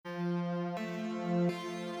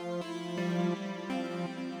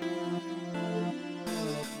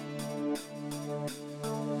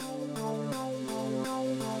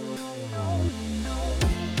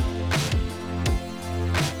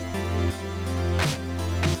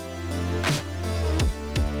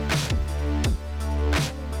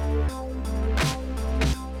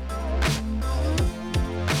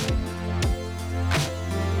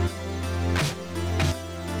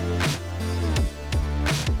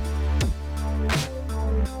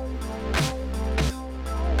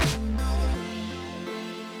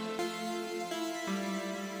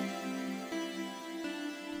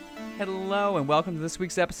Hello, and welcome to this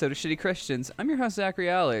week's episode of Shitty Christians. I'm your host, Zachary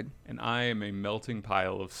Allard. And I am a melting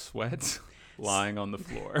pile of sweat lying on the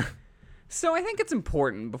floor. So I think it's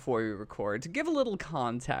important before we record to give a little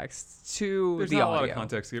context to There's the not audio. a lot of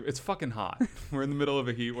context here. It's fucking hot. We're in the middle of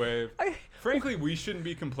a heat wave. Frankly, we shouldn't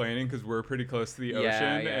be complaining because we're pretty close to the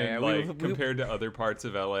ocean. And compared to other parts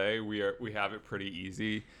of LA, we have it pretty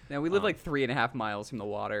easy. Now, we live like 3.5 miles from the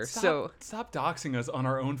water. Stop doxing us on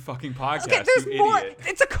our own fucking podcast, Okay, there's you more. idiot.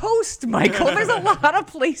 It's a coast, Michael. There's a lot of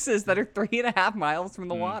places that are 3.5 miles from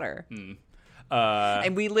the water.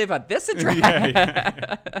 And we live at this address.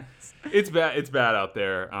 Yeah. It's bad out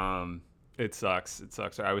there. It sucks.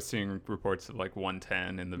 I was seeing reports of like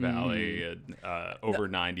 110 in the valley, over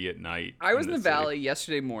 90 at night. I was in the city. valley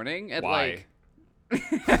yesterday morning at Why?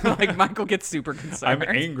 like Michael gets super concerned.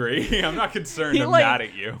 I'm angry. I'm not concerned. I'm like, mad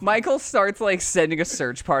at you. Michael starts like sending a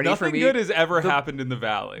search party for Nothing me. good has ever happened in the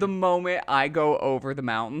valley. The moment I go over the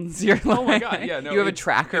mountains, you're like, oh my god, yeah, no. You have a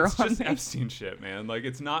tracker it's on just me. Epstein shit, man. Like,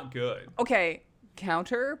 it's not good. Okay,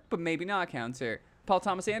 counter, but maybe not counter. Paul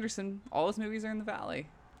Thomas Anderson, all his movies are in the valley.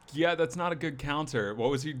 Yeah, that's not a good counter.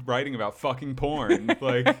 What was he writing about? Fucking porn.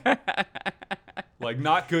 Like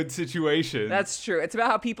not good situations. That's true. It's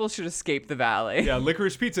about how people should escape the valley. Yeah,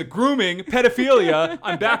 licorice pizza, grooming, pedophilia.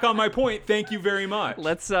 I'm back on my point. Thank you very much.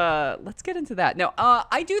 Let's get into that. Now,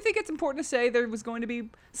 I do think it's important to say there was going to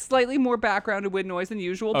be slightly more background and wind noise than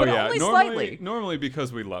usual, but only slightly. Normally,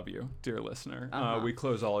 because we love you, dear listener, we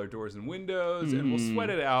close all our doors and windows, and we'll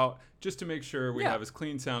sweat it out just to make sure we have as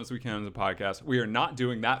clean sound as we can on the podcast. We are not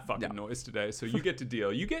doing that fucking noise today, so you get to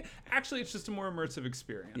deal. Actually, it's just a more immersive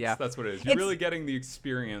experience. Yeah. That's what it is. You're really getting the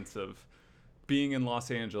experience of being in Los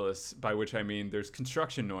Angeles, by which I mean there's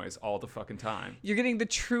construction noise all the fucking time. You're getting the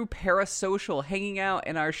true parasocial hanging out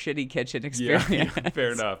in our shitty kitchen experience. Yeah,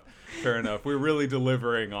 fair enough. We're really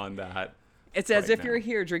delivering on that. It's as if you're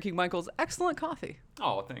here drinking Michael's excellent coffee.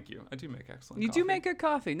 Oh, thank you. I do make excellent You coffee. do make good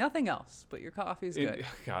coffee. Nothing else, but your coffee's good.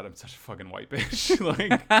 God, I'm such a fucking white bitch.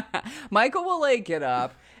 Michael will like get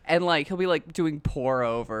up and like he'll be like doing pour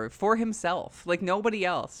over for himself, like nobody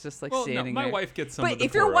else, just like standing there. My wife gets some of But the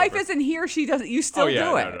if your pour wife over. isn't here, she doesn't. You still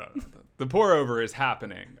do it. No. The pour over is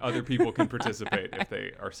happening. Other people can participate if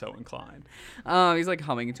they are so inclined. He's like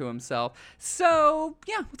humming to himself. So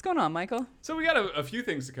yeah, what's going on, Michael? So we got a few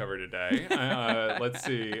things to cover today. Let's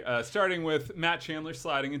see. Starting with Matt Chandler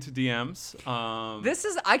sliding into DMs.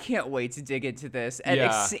 I can't wait to dig into this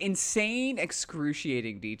at insane,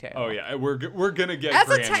 excruciating detail. Oh yeah, we're gonna get as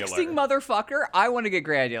granular. a texting motherfucker. I want to get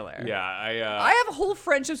granular. Yeah, I have whole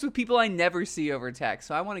friendships with people I never see over text,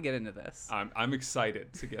 so I want to get into this. I'm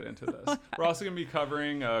excited to get into this. We're also going to be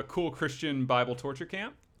covering a cool Christian Bible torture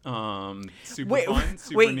camp. Super fun,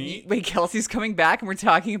 super neat. Wait, Kelsey's coming back and we're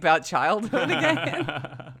talking about childhood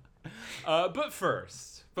again? But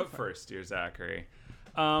first, dear Zachary,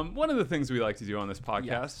 one of the things we like to do on this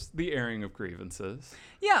podcast, the airing of grievances.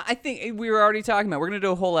 Yeah, I think we were already talking about. We're going to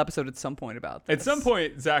do a whole episode at some point about this. At some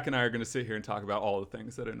point, Zach and I are going to sit here and talk about all the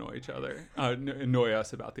things that annoy each other, annoy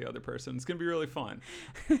us about the other person. It's going to be really fun.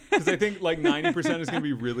 Because I think like 90% is going to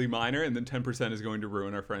be really minor, and then 10% is going to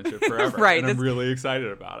ruin our friendship forever. Right. And I'm really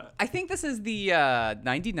excited about it. I think this is the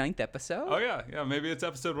 99th episode. Oh, yeah. Maybe it's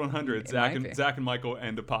episode 100. Zach and Michael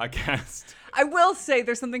end a podcast. I will say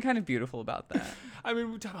there's something kind of beautiful about that. I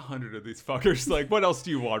mean, we've done 100 of these fuckers. Like, what else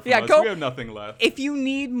do you want from us? We have nothing left. If you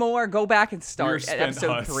need more, go back and start at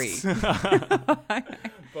episode 3.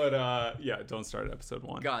 But, don't start at episode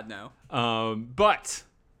 1. God, no. But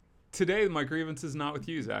today, my grievance is not with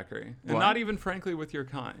you, Zachary. And what? not even, frankly, with your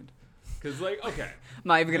kind. Because, like, okay. I'm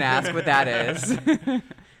not even going to ask what that is.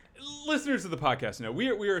 Listeners of the podcast know we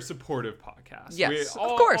are a supportive podcast. Yes,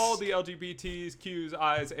 of course. All the LGBTs,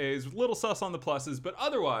 Qs, Is, As, little sus on the pluses, but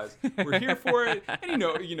otherwise, we're here for it. And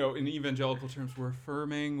you know, in evangelical terms, we're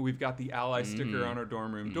affirming. We've got the ally sticker on our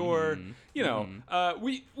dorm room door.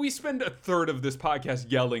 We spend a third of this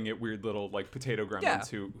podcast yelling at weird little like potato gremlins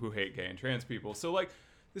who hate gay and trans people. So like,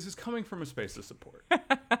 this is coming from a space of support.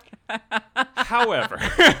 However,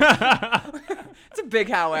 it's a big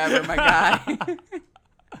however, my guy.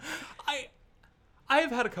 I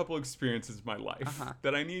have had a couple experiences in my life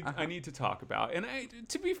that I need to talk about, and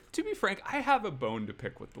to be frank, I have a bone to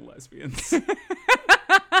pick with the lesbians.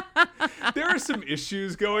 There are some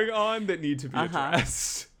issues going on that need to be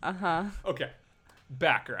addressed. Okay,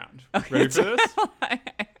 background. Okay. Ready for this?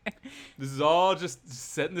 This is all just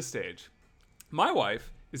setting the stage. My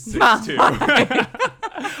wife is 6'2".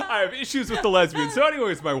 I have issues with the lesbians. So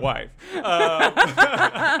anyways, my wife.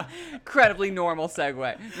 Incredibly normal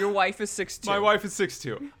segue. Your wife is 6'2". My wife is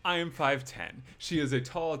 6'2". I am 5'10". She is a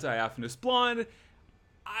tall, diaphanous blonde.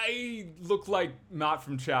 I look like Matt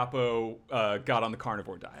from Chapo got on the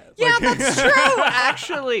carnivore diet. Yeah, that's true.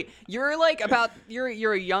 Actually, you're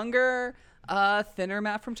you're a younger, thinner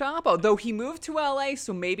Matt from Chapo. Though he moved to LA,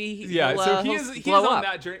 so maybe he's on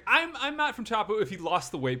that journey. I'm Matt from Chapo if he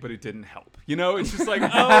lost the weight, but it didn't help. You know, it's just like,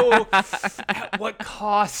 oh, at what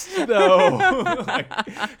cost though?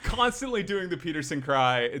 Like, constantly doing the Peterson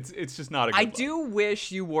cry. It's just not a good I look. do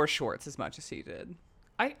wish you wore shorts as much as he did.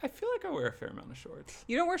 I feel like I wear a fair amount of shorts.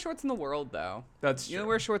 You don't wear shorts in the world, though. That's true. You don't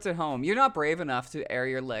wear shorts at home. You're not brave enough to air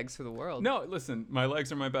your legs for the world. No, listen, my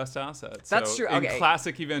legs are my best asset. That's true. In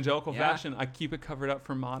classic evangelical fashion, I keep it covered up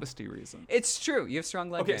for modesty reasons. It's true. You have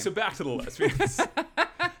strong leg game. So back to the lesbians.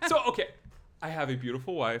 I have a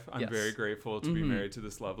beautiful wife. I'm very grateful to be married to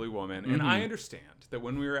this lovely woman. And I understand that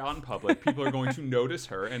when we are out in public, people are going to notice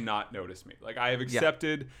her and not notice me. Like, I have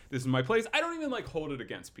accepted this is my place. I don't even hold it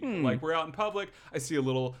against people. Like, we're out in public. I see a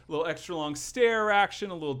little extra long stare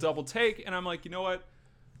action, a little double take. And I'm like, you know what?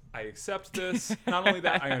 I accept this. Not only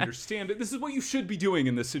that, I understand it. This is what you should be doing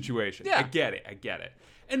in this situation. Yeah. I get it.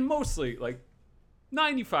 And mostly,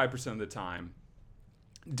 95% of the time,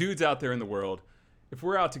 dudes out there in the world, if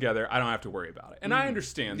we're out together, I don't have to worry about it. And I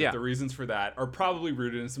understand that the reasons for that are probably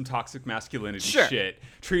rooted in some toxic masculinity shit,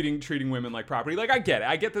 treating women like property. Like, I get it.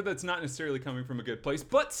 I get that that's not necessarily coming from a good place.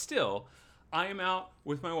 But still, I am out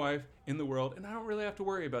with my wife in the world, and I don't really have to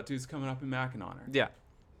worry about dudes coming up and macking on her. Yeah.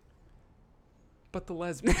 But the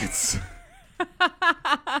lesbians.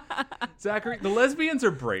 Zachary, the lesbians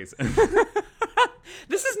are brazen.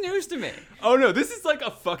 This is news to me. Oh, no, this is like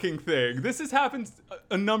a fucking thing. This has happened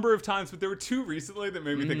a number of times, but there were two recently that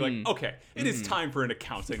made me think, okay, it is time for an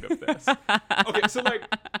accounting of this. Okay, so,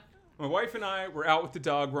 my wife and I were out with the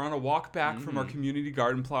dog. We're on a walk back from our community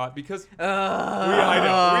garden plot because we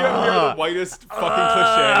are the whitest fucking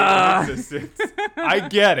cliche in existence. I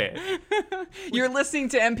get it. You're listening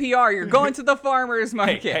to NPR. You're going to the farmer's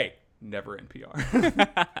market. Hey, never NPR.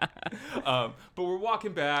 But we're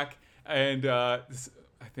walking back. And I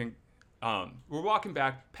think we're walking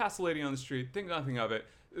back past a lady on the street, think nothing of it.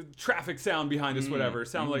 Traffic sound behind us, whatever.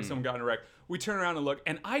 Sounded like someone got in a wreck. We turn around and look,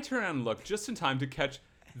 and I turn around and look just in time to catch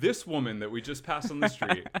this woman that we just passed on the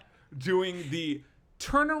street doing the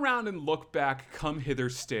turn around and look back, come hither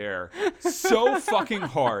stare so fucking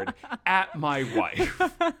hard at my wife.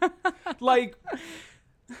 Like,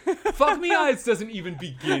 fuck me eyes doesn't even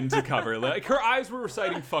begin to cover. Like, her eyes were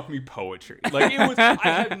reciting fuck me poetry. Like, it was, I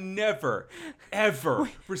have never, ever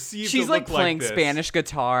received She's a look playing like this. Spanish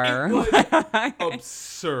guitar. It was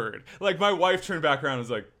absurd. Like, my wife turned back around and was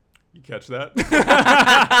like, you catch that?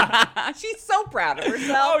 She's so proud of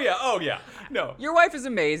herself. Oh yeah. No. Your wife is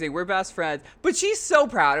amazing. We're best friends. But she's so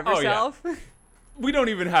proud of herself. Yeah. We don't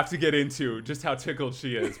even have to get into just how tickled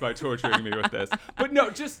she is by torturing me with this. But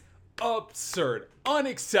no, just absurd,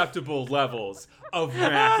 unacceptable levels of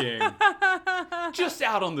macking. Just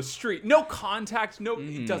out on the street. No contact,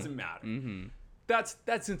 it doesn't matter. Mm-hmm.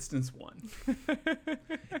 That's instance one.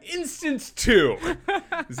 Instance two,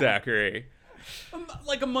 Zachary.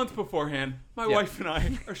 Like a month beforehand, my wife and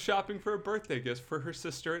I are shopping for a birthday gift for her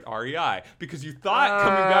sister at REI because you thought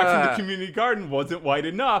coming back from the community garden wasn't white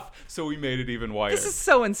enough, so we made it even whiter. This is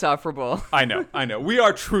so insufferable. I know. We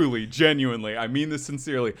are truly, genuinely, I mean this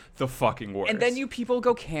sincerely, the fucking worst. And then you people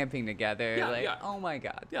go camping together. Oh my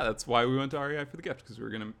God. Yeah, that's why we went to REI for the gift, because we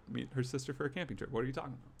were going to meet her sister for a camping trip. What are you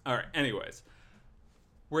talking about? All right, anyways.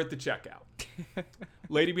 We're at the checkout.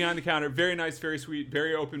 Lady behind the counter, very nice, very sweet,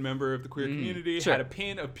 very open member of the queer community. Sure. Had a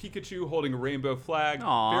pin of Pikachu holding a rainbow flag.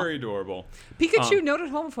 Aww. Very adorable. Pikachu, noted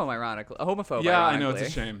homophobe, ironically. Yeah, I know, it's a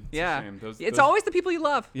shame. It's always the people you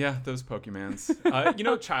love. Yeah, those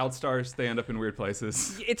Pokemans. Child stars, they end up in weird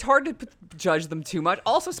places. It's hard to judge them too much.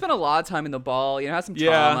 Also spent a lot of time in the ball, has some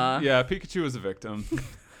trauma. Yeah, Pikachu was a victim.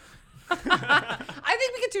 I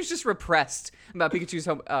think Pikachu's just repressed about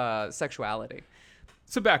Pikachu's sexuality.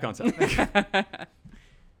 So back on topic.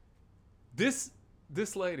 This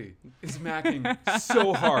lady is macking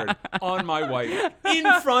so hard on my wife in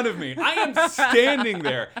front of me. I am standing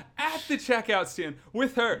there at the checkout stand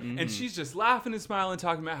with her, and she's just laughing and smiling,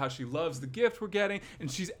 talking about how she loves the gift we're getting.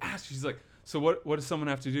 And she's like, so what does someone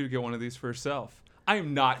have to do to get one of these for herself? I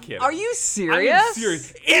am not kidding. Are you serious? I am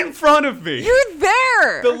serious. In front of me. You're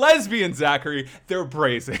there. The lesbians, Zachary, they're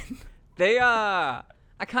brazen.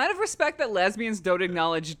 I kind of respect that lesbians don't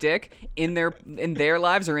acknowledge dick in their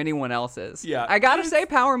lives or anyone else's. Yeah. I gotta say,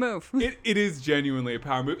 power move. It is genuinely a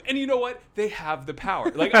power move. And you know what? They have the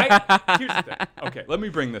power. Like, here's the thing. Okay, let me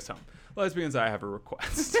bring this home. Lesbians, I have a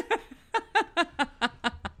request.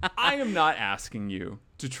 I am not asking you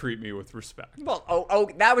to treat me with respect. Well,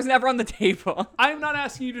 that was never on the table. I'm not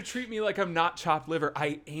asking you to treat me like I'm not chopped liver.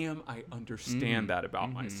 I understand that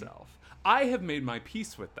about myself. I have made my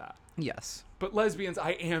peace with that. Yes. But lesbians,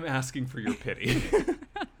 I am asking for your pity.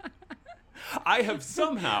 I have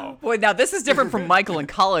somehow... Boy, now this is different from Michael in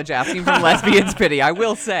college asking for lesbians' pity, I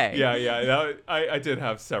will say. Yeah. I did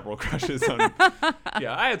have several crushes on...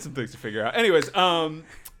 Yeah, I had some things to figure out. Anyways, I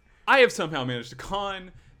have somehow managed to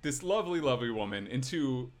con this lovely, lovely woman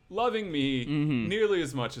into loving me nearly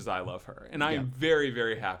as much as I love her. And I am very,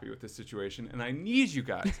 very happy with this situation. And I need you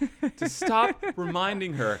guys to stop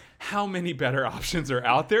reminding her how many better options are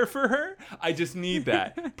out there for her. I just need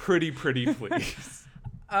that. Pretty, please.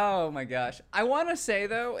 Oh my gosh. I want to say,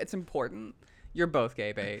 though, it's important. You're both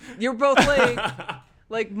gay bait. You're both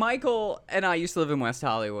like Michael and I used to live in West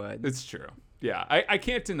Hollywood. It's true. Yeah, I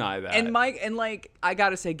can't deny that. And I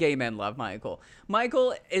gotta say, gay men love Michael.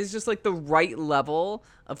 Michael is just like the right level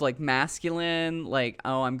of like masculine, like,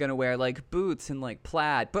 oh, I'm gonna wear like boots and like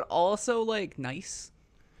plaid, but also like nice.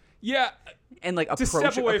 Yeah. And like to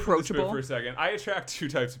step away from this approachable. for a second, I attract two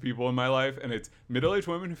types of people in my life, and it's middle-aged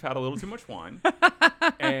women who've had a little too much wine,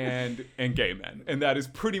 and gay men, and that is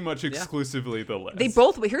pretty much exclusively the list. They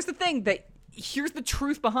both. But here's the thing. Here's the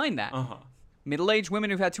truth behind that. Middle-aged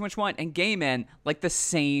women who've had too much wine and gay men like the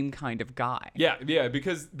same kind of guy. Yeah,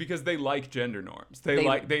 because they like gender norms. They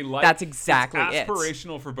like That's exactly it's it.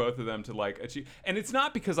 aspirational for both of them to like achieve. And it's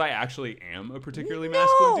not because I actually am a particularly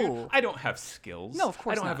masculine dude. I don't have skills. No, of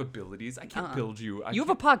course I don't not. have abilities. I can't build you. You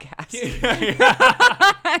have a podcast.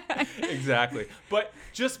 Exactly. But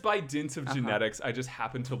just by dint of genetics, I just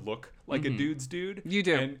happen to look like a dude's dude. You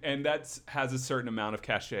do. And that has a certain amount of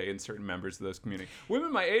cachet in certain members of those community.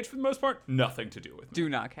 Women my age, for the most part, nothing to do with me. Do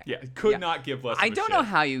not care. Yeah, could not give less of a I don't shit. know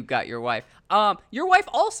how you got your wife. Your wife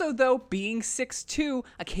also, though, being 6'2",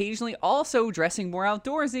 occasionally also dressing more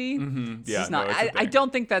outdoorsy. Yeah, It's not, no, it's a thing. I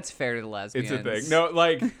don't think that's fair to the lesbians. It's a thing. No,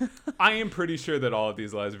 like, I am pretty sure that all of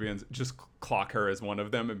these lesbians just clock her as one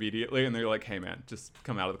of them immediately, and they're like, hey, man, just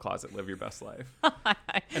come out of the closet, live your best life.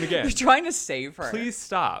 And again, They're trying to save her. please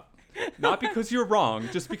stop. Not because you're wrong,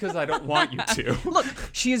 just because I don't want you to. Look,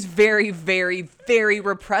 she is very, very, very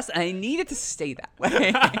repressed, and I need it to stay that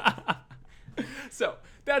way. So,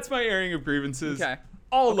 that's my airing of grievances. Okay.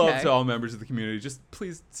 All love to all members of the community. Just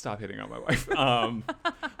please stop hitting on my wife.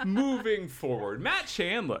 Moving forward, Matt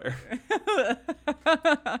Chandler.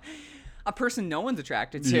 A person no one's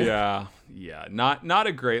attracted to. Yeah, not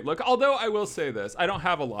a great look. Although I will say this, I don't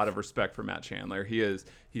have a lot of respect for Matt Chandler. He is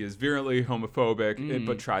virulently homophobic,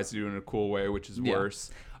 but tries to do it in a cool way, which is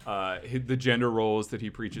worse. The gender roles that he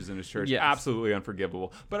preaches in his church, absolutely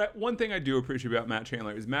unforgivable. But one thing I do appreciate about Matt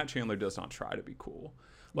Chandler is Matt Chandler does not try to be cool.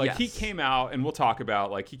 Like, he came out, and we'll talk about,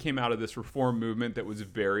 like, he came out of this reform movement that was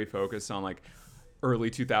very focused on, like, early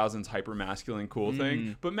 2000s hyper-masculine cool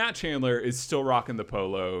thing. But Matt Chandler is still rocking the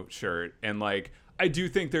polo shirt. And, like, I do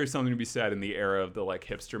think there's something to be said in the era of the, like,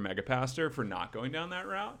 hipster megapastor for not going down that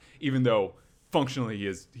route, even though functionally he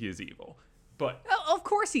is evil. But Of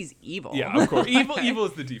course he's evil. yeah, of course. Evil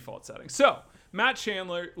is the default setting. So, Matt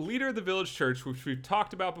Chandler, leader of the Village Church, which we've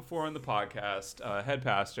talked about before on the podcast, head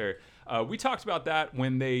pastor. We talked about that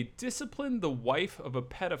when they disciplined the wife of a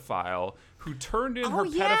pedophile who turned in her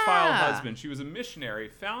pedophile husband. She was a missionary,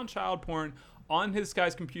 found child porn on his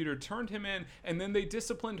guy's computer, turned him in, and then they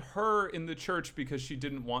disciplined her in the church because she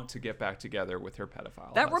didn't want to get back together with her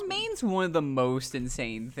pedophile That husband. remains one of the most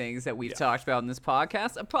insane things that we've talked about in this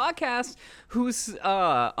podcast. A podcast whose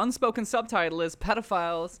unspoken subtitle is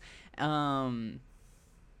pedophiles. I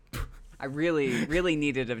really, really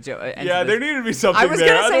needed a joke. Yeah, there needed to be something I was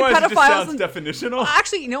there. gonna say Otherwise, it just pedophiles sounds definitional.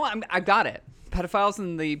 Actually, you know what? I got it. Pedophiles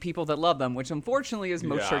and the people that love them, which unfortunately is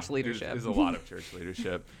most church leadership. Is a lot of church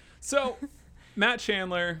leadership. So, Matt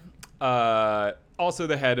Chandler, also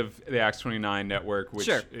the head of the Acts 29 network, which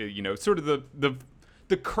sort of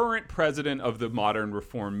the current president of the modern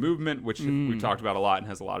reform movement, which we've talked about a lot and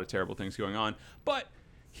has a lot of terrible things going on. But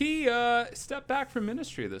he stepped back from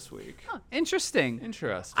ministry this week. Huh, interesting.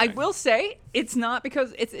 Interesting. I will say it's not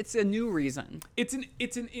because it's a new reason. It's an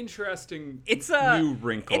interesting It's a new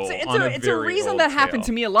wrinkle. It's a reason that happened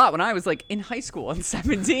to me a lot when I was like in high school and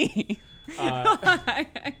 17.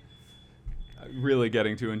 Really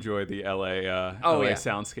getting to enjoy the LA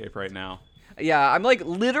soundscape right now. Yeah, I'm like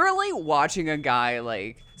literally watching a guy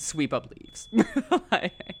like sweep up leaves.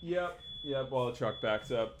 Yep, while the truck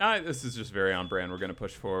backs up. This is just very on brand. We're going to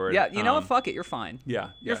push forward. Yeah, you know what? Fuck it. You're fine.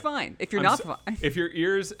 Yeah. You're fine. If you're not fine. If your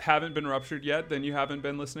ears haven't been ruptured yet, then you haven't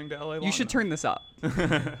been listening to LA long You should turn this up.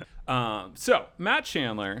 So, Matt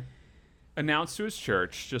Chandler, announced to his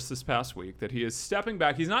church just this past week that he is stepping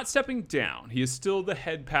back. He's not stepping down. He is still the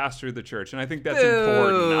head pastor of the church, and I think that's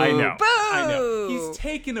important. I know. He's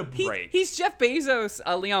taking a break. He's Jeff Bezos,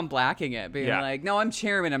 Leon Blacking it, being like, "No, I'm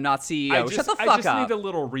chairman. I'm not CEO. Shut the fuck up." I just need a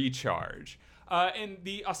little recharge. And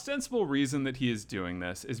the ostensible reason that he is doing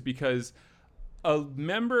this is because a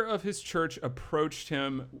member of his church approached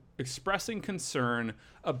him expressing concern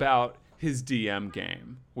about his DM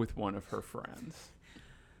game with one of her friends.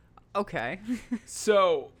 Okay.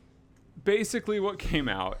 So basically what came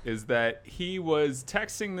out is that he was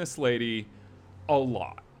texting this lady a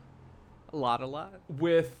lot. A lot.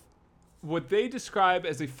 With what they describe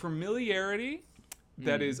as a familiarity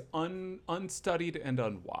that is unstudied and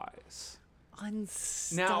unwise.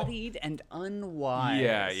 Unstudied and unwise.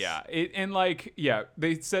 Yeah.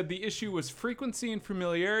 They said the issue was frequency and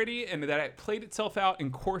familiarity, and that it played itself out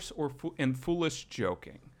in coarse and foolish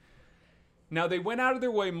joking. Now, they went out of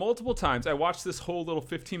their way multiple times. I watched this whole little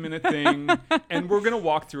 15-minute thing, and we're going to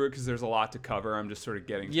walk through it because there's a lot to cover. I'm just sort of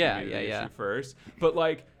getting to the issue first. But,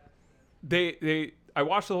 like, I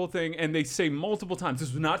watched the whole thing, and they say multiple times,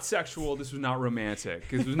 this was not sexual, this was not romantic,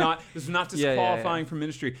 this was not disqualifying from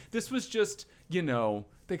ministry. This was just,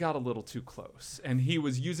 they got a little too close. And he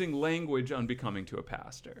was using language unbecoming to a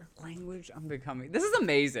pastor. Language unbecoming. This is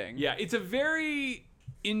amazing. Yeah, it's a very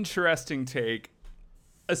interesting take.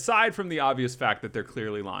 Aside from the obvious fact that they're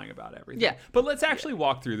clearly lying about everything. Yeah. But let's actually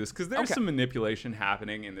walk through this because there's some manipulation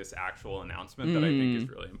happening in this actual announcement that I think is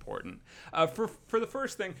really important. For the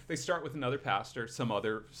first thing, they start with another pastor, some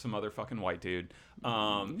other fucking white dude.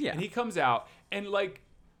 And he comes out and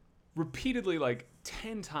repeatedly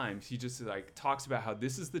 10 times he just talks about how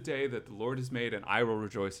this is the day that the Lord has made and I will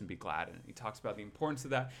rejoice and be glad in it. He talks about the importance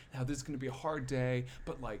of that, how this is going to be a hard day,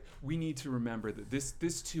 but we need to remember that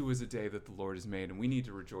this too is a day that the Lord has made and we need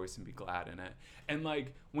to rejoice and be glad in it. And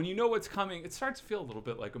when you know what's coming, it starts to feel a little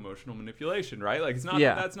bit like emotional manipulation, right? It's not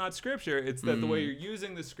that that's not scripture, it's that the way you're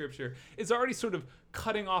using the scripture is already sort of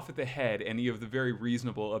cutting off at the head any of the very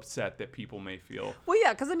reasonable upset that people may feel. Well,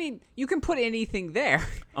 yeah, because you can put anything there.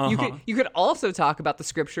 You could also talk about the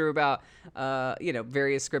scripture about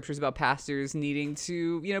various scriptures about pastors needing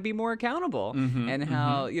to be more accountable and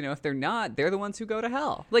how if they're not, they're the ones who go to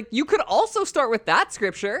hell. You could also start with that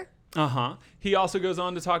scripture. He also goes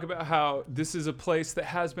on to talk about how this is a place that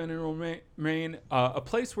has been and will remain a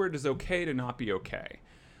place where it is okay to not be okay,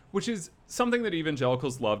 which is something that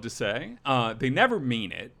evangelicals love to say. They never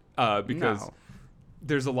mean it because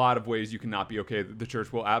there's a lot of ways you can not be okay that the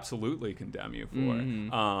church will absolutely condemn you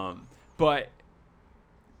for. But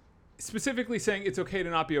specifically saying it's okay to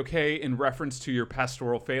not be okay in reference to your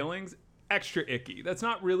pastoral failings, extra icky. That's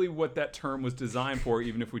not really what that term was designed for,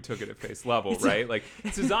 even if we took it at face level, right?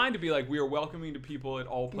 It's designed to be we are welcoming to people at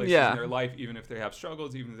all places in their life, even if they have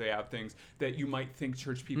struggles, even if they have things that you might think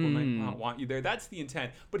church people might not want you there. That's the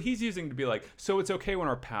intent. But he's using to be so it's okay when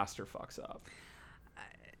our pastor fucks up.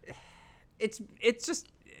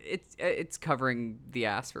 It's covering the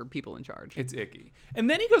ass for people in charge. It's icky. And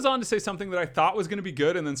then he goes on to say something that I thought was going to be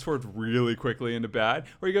good and then swerved really quickly into bad,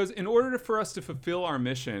 where he goes, in order for us to fulfill our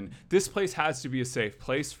mission, this place has to be a safe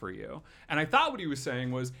place for you. And I thought what he was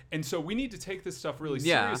saying was, and so we need to take this stuff really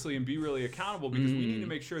seriously and be really accountable because we need to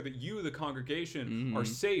make sure that you, the congregation, are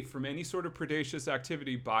safe from any sort of predacious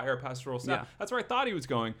activity by our pastoral staff. Yeah. That's where I thought he was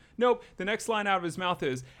going. Nope. The next line out of his mouth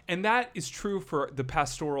is, and that is true for the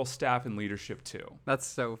pastoral staff and leadership too. That's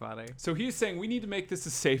so funny. So he's saying we need to make this a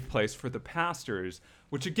safe place for the pastors,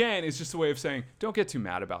 which again is just a way of saying don't get too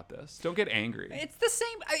mad about this. Don't get angry. It's the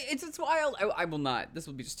same. It's wild. I will not. This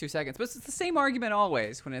will be just 2 seconds. But it's the same argument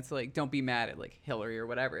always when it's don't be mad at Hillary or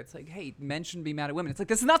whatever. It's hey, men shouldn't be mad at women. It's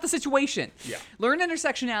this is not the situation. Yeah. Learn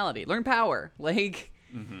intersectionality. Learn power.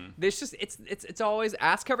 There's just it's always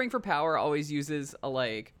ass covering for power. Always uses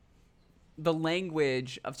the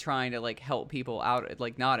language of trying to help people out,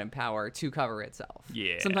 not empower, to cover itself.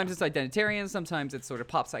 Yeah. Sometimes it's identitarian, sometimes it's sort of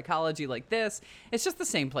pop psychology like this. It's just the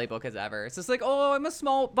same playbook as ever. It's just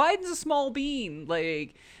Biden's a small bean.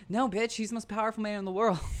 No, bitch, he's the most powerful man in the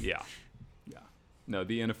world. Yeah. No,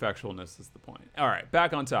 the ineffectualness is the point. All right,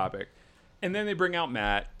 back on topic. And then they bring out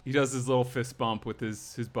Matt. He does his little fist bump with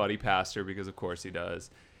his buddy pastor because of course he does.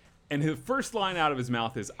 And his first line out of his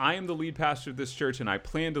mouth is, I am the lead pastor of this church, and I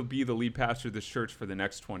plan to be the lead pastor of this church for the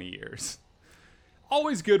next 20 years.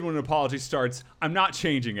 Always good when an apology starts, I'm not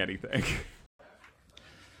changing anything.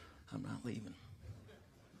 I'm not leaving.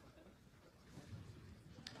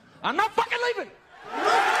 I'm not fucking leaving!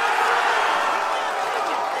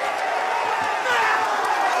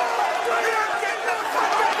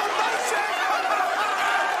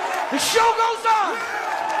 The show goes on!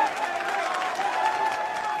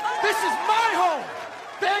 This is my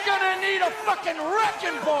fucking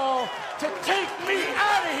wrecking ball to take me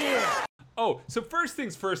out of here. Oh, so first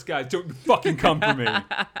things first, guys, don't fucking come for me.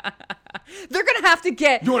 They're gonna have to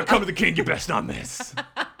get. You want to come to the king, you best not miss.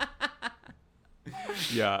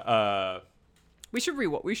 Yeah, We should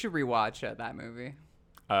rewatch that movie.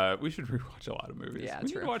 we should rewatch a lot of movies. Yeah, we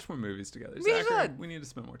need true. to watch more movies together. We Zachary. should. We need to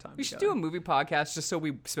spend more time We should together. do a movie podcast just so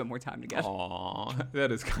we spend more time together. Aw,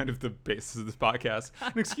 that is kind of the basis of this podcast.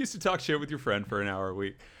 An excuse to talk shit with your friend for an hour a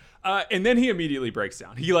week. And then he immediately breaks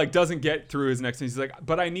down. He like doesn't get through his next thing. He's like,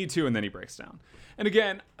 but I need to, and then he breaks down. And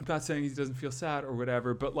again, I'm not saying he doesn't feel sad or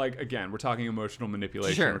whatever, but like again, we're talking emotional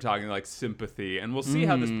manipulation. Sure. We're talking like sympathy, and we'll see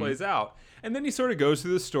how this plays out. And then he sort of goes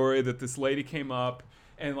through the story that this lady came up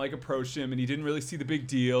and like approached him, and he didn't really see the big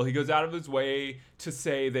deal. He goes out of his way to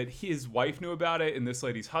say that his wife knew about it and this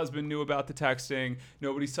lady's husband knew about the texting.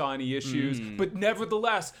 Nobody saw any issues, but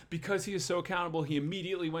nevertheless, because he is so accountable, he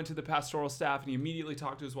immediately went to the pastoral staff and he immediately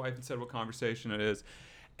talked to his wife and said what conversation it is.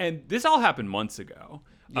 And this all happened months ago.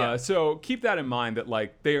 Yeah. So keep that in mind that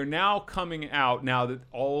like they are now coming out now that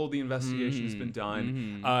all the investigation has been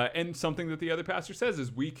done. And something that the other pastor says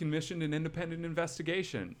is we commissioned an independent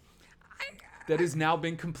investigation that has now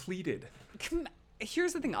been completed.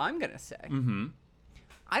 Here's the thing I'm gonna say.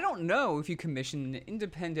 I don't know if you commission an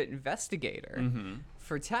independent investigator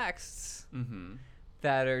for texts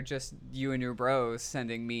that are just you and your bros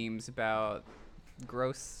sending memes about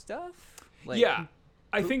gross stuff. Like, Yeah.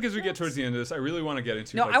 I think as we get towards the end of this, I really want to get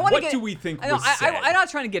into No, like, I want to what get. do we think I know, was said? I'm not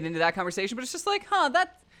trying to get into that conversation, but it's just like,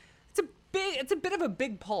 it's a bit of a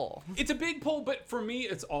big pull. It's a big pull, but for me,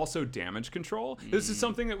 it's also damage control. This is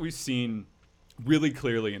something that we've seen really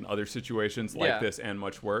clearly in other situations like Yeah. this and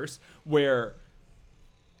much worse, where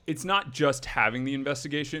it's not just having the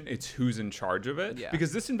investigation, it's who's in charge of it. Yeah.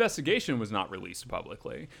 Because this investigation was not released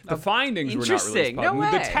publicly. The findings were not released Interesting. No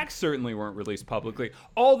publicly. The way. texts certainly weren't released publicly.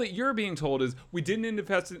 All that you're being told is we did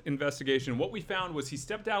an investigation. What we found was he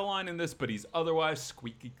stepped out of line in this, but he's otherwise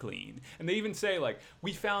squeaky clean. And they even say, like,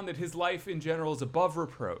 we found that his life in general is above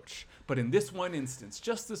reproach. But in this one instance,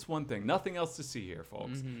 just this one thing, nothing else to see here,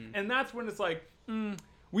 folks. And that's when it's like,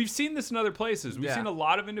 we've seen this in other places. We've Yeah. seen a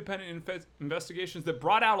lot of independent investigations that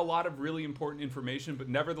brought out a lot of really important information, but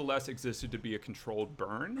nevertheless existed to be a controlled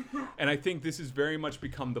burn. And I think this has very much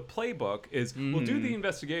become the playbook is we'll do the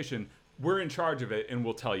investigation, we're in charge of it, and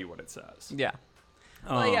we'll tell you what it says. Yeah.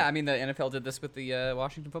 Well, yeah. I mean, the NFL did this with the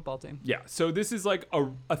Washington football team. Yeah, so this is like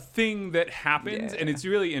a thing that happens, and Yeah. it's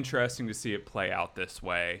really interesting to see it play out this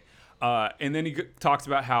way. And then he talks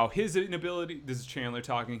about how his inability, this is Chandler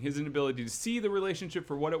talking, his inability to see the relationship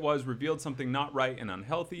for what it was revealed something not right and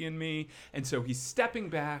unhealthy in me. And so he's stepping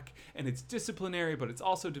back, and it's disciplinary, but it's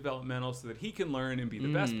also developmental so that he can learn and be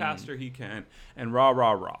the best pastor he can, and rah,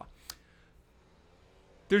 rah, rah.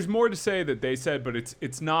 There's more to say that they said, but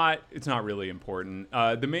it's not really important.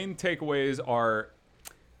 The main takeaways are,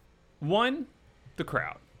 one, the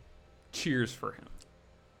crowd cheers for him.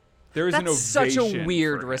 There is an That's ovation such a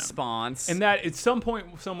weird for him. response. And that at some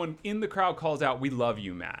point, someone in the crowd calls out, "We love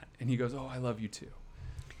you, Matt," and he goes, "Oh, I love you too."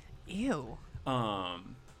 Ew.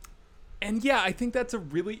 And yeah, I think that's a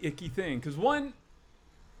really icky thing because one,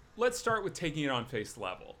 let's start with taking it on face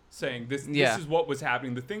level, saying this Yeah. is what was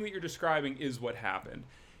happening. The thing that you're describing is what happened.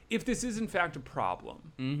 If this is in fact a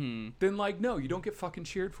problem, then like, no, you don't get fucking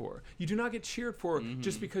cheered for. You do not get cheered for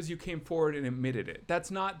just because you came forward and admitted it.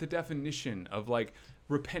 That's not the definition of like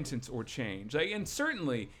repentance or change. Like, and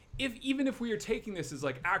certainly, even if we are taking this as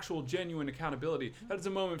like actual genuine accountability, that is a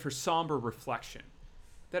moment for somber reflection.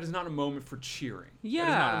 That is not a moment for cheering. That is not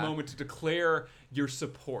Yeah. a moment to declare your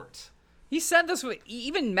support. He said this with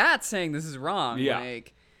even Matt saying this is wrong. Yeah.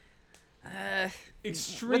 Like,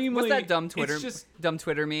 Extremely. what's that dumb it's Twitter just- dumb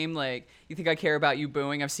Twitter meme? Like, you think I care about you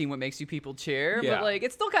booing? I've seen what makes you people cheer. Yeah. But like,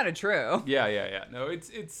 it's still kind of true. Yeah. No,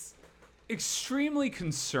 it's extremely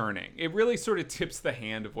concerning. It really sort of tips the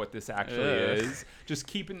hand of what this actually Ugh. is. Just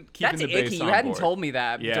keeping That's the base icky. on You hadn't board. told me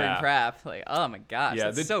that during Yeah. prep. Like, oh my gosh, Yeah,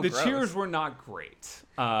 that's the so gross. cheers were not great.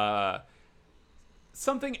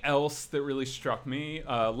 Something else that really struck me,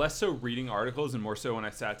 less so reading articles and more so when I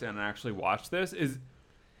sat down and actually watched this, is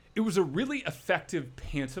it was a really effective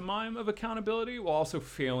pantomime of accountability while also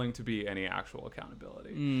failing to be any actual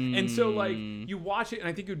accountability. And so, like, you watch it, and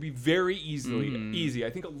I think it would be very easy. I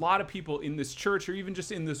think a lot of people in this church, or even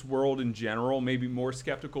just in this world in general, maybe more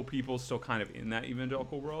skeptical people still kind of in that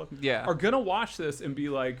evangelical world, Yeah. are going to watch this and be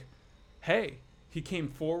like, hey, he came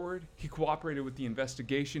forward. He cooperated with the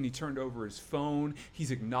investigation. He turned over his phone.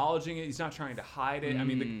 He's acknowledging it. He's not trying to hide it. I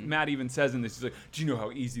mean, Matt even says in this, he's like, do you know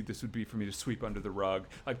how easy this would be for me to sweep under the rug?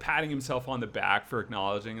 Like patting himself on the back for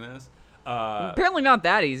acknowledging this. Apparently not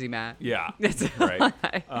that easy, Matt. Yeah, That's right.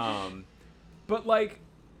 But like,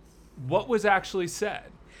 what was actually said?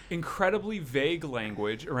 Incredibly vague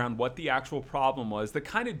language around what the actual problem was that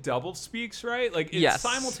kind of double speaks, right? Like, it's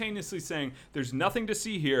simultaneously saying there's nothing to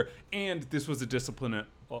see here, and this was a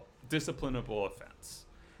disciplinable offense.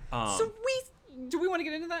 Do we want to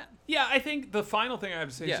get into that? Yeah, I think the final thing I have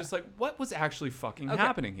to say is just like, what was actually fucking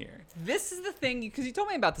happening here? This is the thing, because you told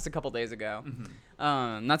me about this a couple days ago.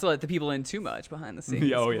 Not to let the people in too much behind the scenes.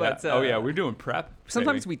 Yeah, but, we're doing prep.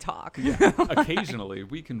 Sometimes we talk. Yeah. Occasionally,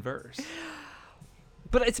 we converse.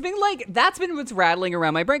 But it's been like, that's been what's rattling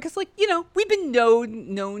around my brain, because, like, you know, we've been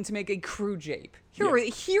known to make a crude jape.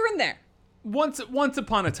 Here and there. Once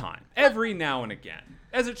upon a time. Every now and again.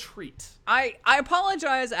 As a treat. I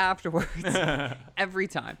apologize afterwards. Every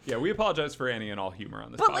time. Yeah, we apologize for any and all humor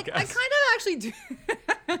on this podcast. podcast. Like, I kind of actually do.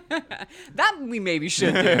 That we maybe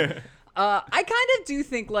should do. I kind of do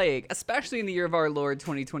think, like, especially in the year of our Lord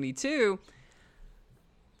 2022,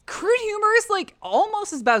 crude humor is, like,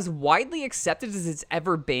 almost about as widely accepted as it's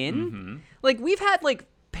ever been. Like, we've had, like,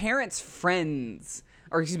 friends'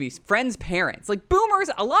 parents. Like, boomers,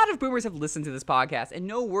 a lot of boomers have listened to this podcast and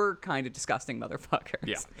know we're kind of disgusting motherfuckers.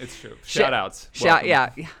 Yeah, it's true. Shout outs. Yeah.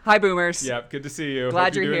 Hi, boomers. Yeah, good to see you.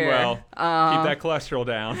 Glad Hope you're doing here. Well. Keep that cholesterol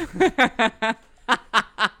down.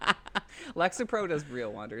 Lexapro does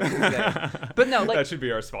real wonders. But no, like, that should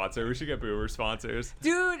be our sponsor. We should get boomer sponsors.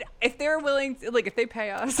 Dude, if they're willing to, like, if they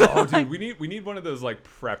pay us. Oh, dude, we need one of those, like,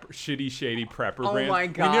 shady prepper brands. My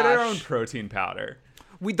gosh. We need our own protein powder.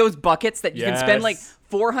 Those buckets that you can spend like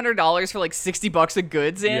 $400 for like $60 of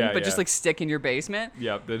goods in, but just like stick in your basement.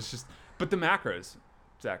 Yeah, that's just. But the macros,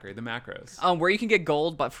 Zachary, the macros. Where you can get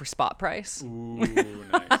gold, but for spot price. Ooh,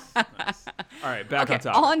 nice. All right, back on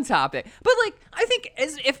topic. On topic. But like, I think,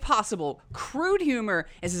 if possible, crude humor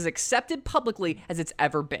is as accepted publicly as it's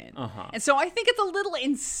ever been. And so I think it's a little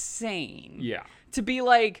insane. Yeah. To be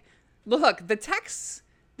like, look, the texts.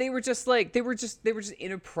 They were just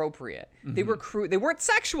inappropriate. They were crude. They weren't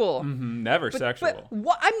sexual. Never sexual.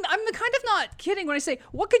 But I'm kind of not kidding when I say,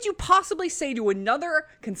 what could you possibly say to another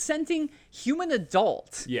consenting human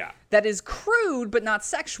adult? Yeah. That is crude but not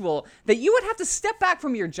sexual, that you would have to step back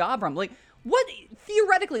from your job from? Like, what,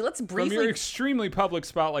 theoretically, let's briefly. From your extremely public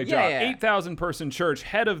spotlight job, 8,000 person church,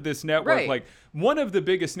 head of this network, like one of the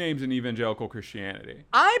biggest names in evangelical Christianity.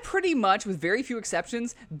 I pretty much, with very few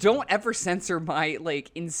exceptions, don't ever censor my, like,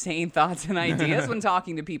 insane thoughts and ideas when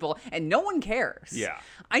talking to people, and no one cares. Yeah.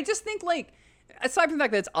 I just think, like, aside from the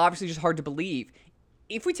fact that it's obviously just hard to believe,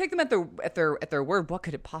 if we take them at their word, what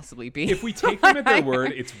could it possibly be? If we take them at their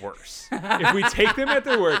word, it's worse. If we take them at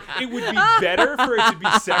their word, it would be better for it to be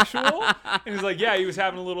sexual. And it's like, yeah, he was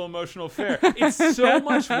having a little emotional affair. It's so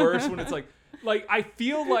much worse when it's like I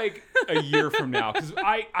feel like a year from now, because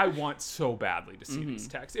I want so badly to see these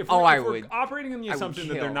texts. If we're operating on the assumption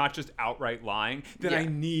that they're not just outright lying, then I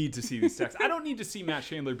need to see these texts. I don't need to see Matt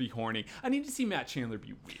Chandler be horny. I need to see Matt Chandler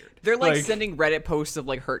be weird. They're like sending Reddit posts of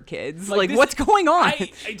like hurt kids. Like what's going on?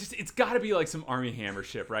 It's got to be like some Armie Hammer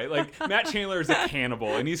shit, right? Like Matt Chandler is a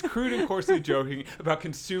cannibal, and he's crude and coarsely joking about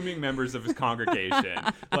consuming members of his congregation.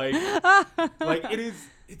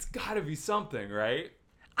 It's got to be something, right?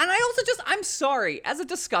 And I also I'm sorry, as a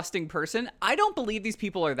disgusting person, I don't believe these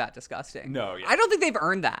people are that disgusting. No, yeah. I don't think they've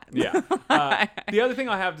earned that. Yeah. The other thing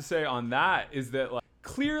I have to say on that is that, like,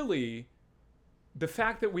 clearly the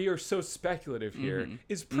fact that we are so speculative here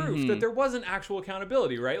is proof that there wasn't actual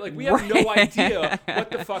accountability, right? Like, we have no idea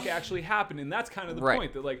what the fuck actually happened. And that's kind of the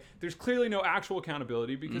point, that, like, there's clearly no actual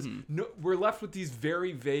accountability because we're left with these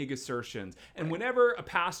very vague assertions. And whenever a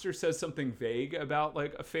pastor says something vague about,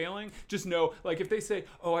 like, a failing, just know, like, if they say,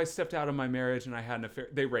 oh, I stepped out of my marriage and I had an affair,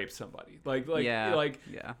 they raped somebody.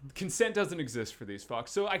 Consent doesn't exist for these fucks.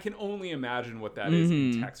 So I can only imagine what that is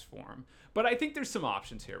in text form. But I think there's some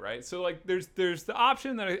options here, right? So, like, there's the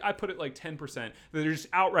option that I put it like 10%, that they're just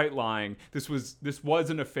outright lying. This was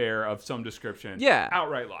an affair of some description. Yeah.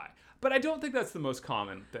 Outright lie. But I don't think that's the most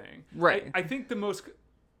common thing. Right. I think the most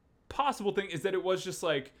possible thing is that it was just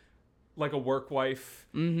like a work wife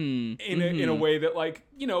in a way that, like,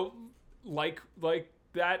 you know, like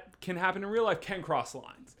that can happen in real life, can cross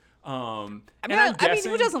lines. I mean,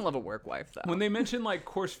 who doesn't love a work wife, though? When they mention, like,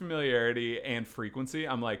 coarse familiarity and frequency,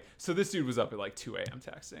 I'm like, so this dude was up at like 2 a.m.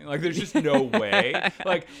 texting. Like, there's just no way.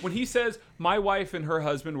 Like, when he says my wife and her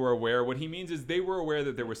husband were aware, what he means is they were aware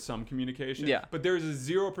that there was some communication. Yeah. But there's a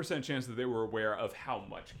 0% chance that they were aware of how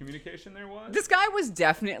much communication there was. This guy was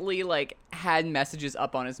definitely, like, had messages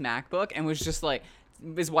up on his MacBook and was just like,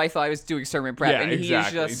 his wife thought I was doing sermon prep, and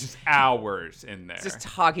exactly. He's just hours in there, just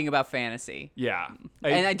talking about fantasy. Yeah,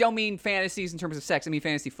 and I don't mean fantasies in terms of sex. I mean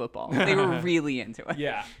fantasy football. They were really into it.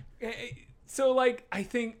 Yeah. So like I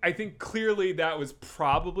think clearly that was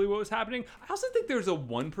probably what was happening. I also think there's a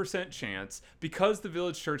 1% chance, because the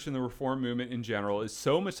Village Church and the Reform movement in general is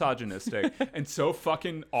so misogynistic and so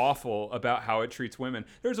fucking awful about how it treats women.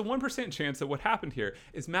 There's a 1% chance that what happened here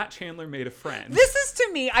is Matt Chandler made a friend. This is, to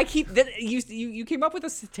me, I keep that you came up with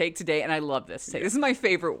this take today, and I love this take. This is my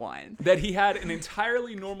favorite one. That he had an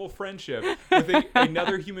entirely normal friendship with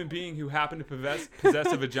another human being who happened to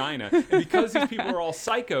possess a vagina, and because these people are all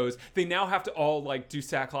psychos, they now have to all like do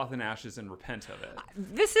sackcloth and ashes and repent of it.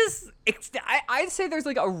 This is, I'd say there's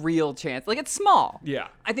like a real chance. Like, it's small. Yeah.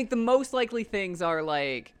 I think the most likely things are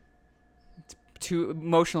like to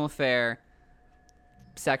emotional affair,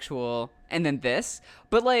 sexual, and then this.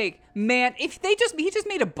 But like, man, if he just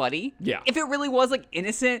made a buddy. Yeah. If it really was like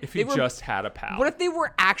innocent. If he just had a pal. What if they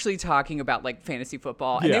were actually talking about like fantasy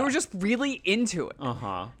football and they Yeah. were just really into it?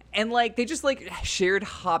 Uh-huh. And like they just like shared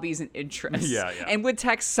hobbies and interests. Yeah. And would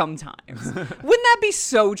text sometimes. Wouldn't that be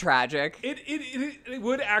so tragic? It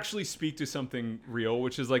would actually speak to something real,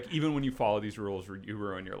 which is like, even when you follow these rules, you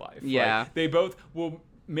ruin your life. Yeah. Like, they both will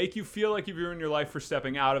make you feel like you've ruined your life for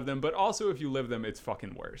stepping out of them, but also if you live them, it's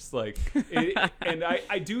fucking worse. Like, and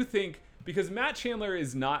I do think, because Matt Chandler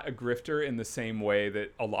is not a grifter in the same way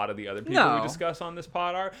that a lot of the other people we discuss on this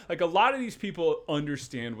pod are. Like, a lot of these people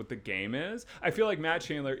understand what the game is. I feel like Matt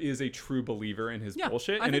Chandler is a true believer in his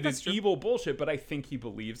bullshit, and it is evil bullshit, but I think he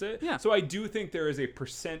believes it. Yeah. So I do think there is a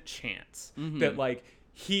 % chance that like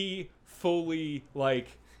he fully like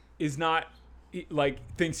is not like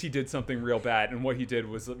thinks he did something real bad, and what he did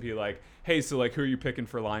was be like, hey, so like, who are you picking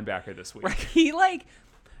for linebacker this week? Right. He like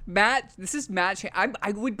Matt. This is Matt.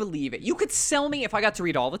 I would believe it. You could sell me if I got to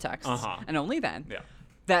read all the texts, and only then. Yeah.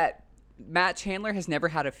 That Matt Chandler has never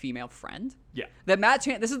had a female friend. Yeah. That Matt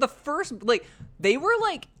Chandler. This is the first. Like, they were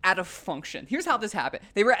like at a function. Here's how this happened.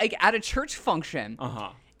 They were like at a church function.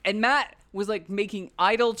 And Matt was like making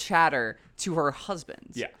idle chatter to her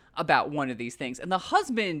husband. Yeah. About one of these things, and the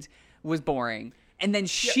husband was boring. And then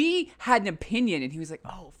she had an opinion, and he was like,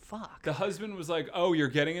 oh, fuck. The husband was like, oh, you're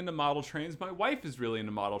getting into model trains? My wife is really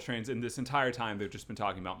into model trains. And this entire time, they've just been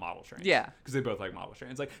talking about model trains. Yeah. Because they both like model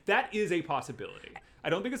trains. Like, that is a possibility. I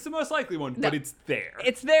don't think it's the most likely one, but it's there.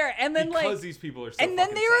 It's there. And then, because like, these people are so and then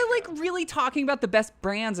fucking they were, psycho. like, really talking about the best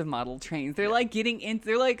brands of model trains. They're, like,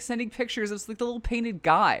 they're, like, sending pictures of, like, the little painted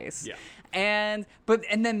guys. Yeah. And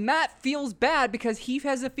then Matt feels bad because he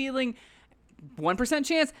has a feeling, 1%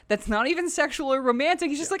 chance, that's not even sexual or romantic.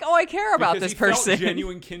 He's just like, oh, I care about because this person. Felt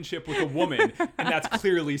genuine kinship with a woman, and that's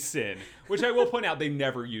clearly sin. Which I will point out, they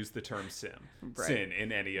never use the term sin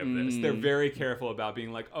in any of this. They're very careful about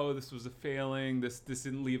being like, oh, this was a failing. This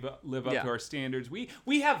didn't live up to our standards.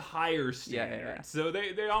 We have higher standards. So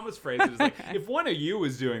they almost phrase it as like, if one of you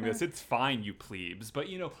was doing this, it's fine, you plebes. But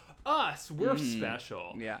you know, us, we're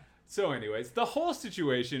special. Yeah. So anyways, the whole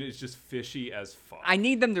situation is just fishy as fuck. I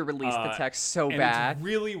need them to release the text so and bad. It's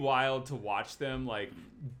really wild to watch them like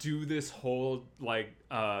do this whole like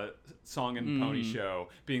song and pony show,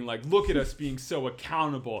 being like, look at us being so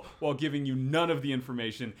accountable while giving you none of the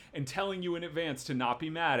information and telling you in advance to not be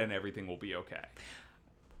mad and everything will be okay.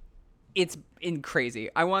 It's crazy.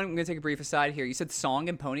 I'm going to take a brief aside here. You said song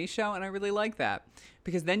and pony show, and I really like that.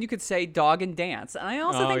 Because then you could say dog and dance. And I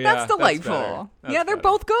also think that's delightful. They're better.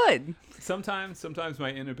 both good. Sometimes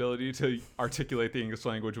my inability to articulate the English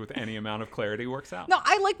language with any amount of clarity works out. No,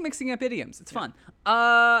 I like mixing up idioms. It's fun.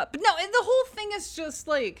 But no, the whole thing is just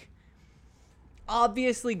like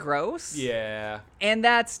obviously gross. Yeah. And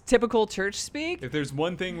that's typical church speak. If there's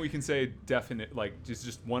one thing we can say definite, like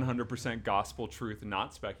just 100% gospel truth,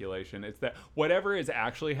 not speculation, it's that whatever is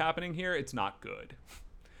actually happening here, it's not good.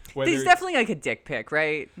 He's definitely like a dick pic,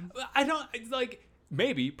 right? I don't, it's like,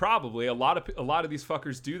 maybe, probably, a lot of these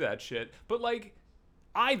fuckers do that shit, but like,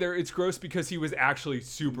 either it's gross because he was actually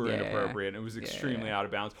super inappropriate and it was extremely out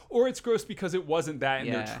of bounds, or it's gross because it wasn't that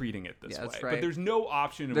and they're treating it this way. That's right. But there's no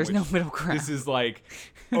option in There's which no middle ground. This is like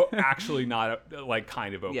actually not like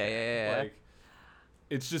kind of okay. Yeah. Like,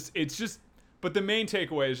 it's just, but the main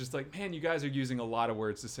takeaway is just like, man, you guys are using a lot of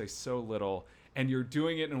words to say so little, and you're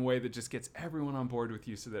doing it in a way that just gets everyone on board with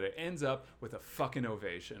you so that it ends up with a fucking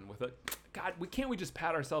ovation, with a, God, can't we just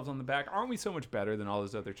pat ourselves on the back? Aren't we so much better than all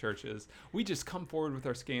those other churches? We just come forward with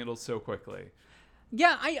our scandals so quickly.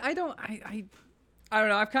 Yeah, I don't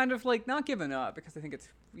know. I've kind of like not given up because I think it's,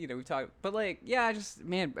 we've talked, but like, yeah, just,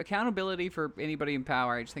 man, accountability for anybody in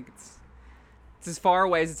power. I just think it's as far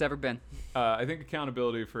away as it's ever been. I think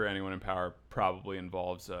accountability for anyone in power probably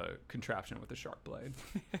involves a contraption with a sharp blade.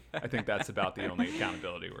 I think that's about the only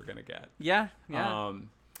accountability we're going to get. Yeah.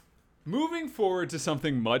 Moving forward to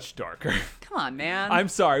something much darker. Come on, man. I'm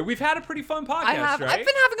sorry. We've had a pretty fun podcast, I've right?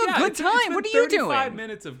 been having a good time. It's been What are you doing? 35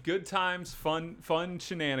 minutes of good times, fun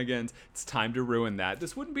shenanigans. It's time to ruin that.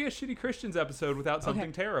 This wouldn't be a Shitty Christians episode without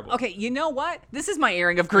something terrible. Okay, you know what? This is my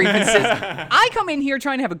airing of grievances. I come in here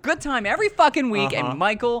trying to have a good time every fucking week, and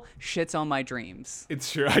Michael shits on my dreams.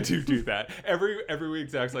 It's true. I do that. Every week,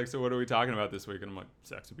 Zach's like, so what are we talking about this week? And I'm like,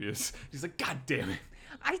 sex abuse. He's like, God damn it.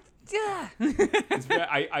 I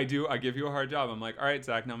give you a hard job. I'm like, all right,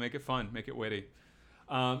 Zach, now make it fun. Make it witty.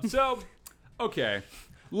 Okay.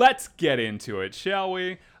 Let's get into it, shall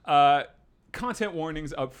we? Content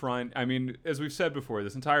warnings up front. I mean, as we've said before,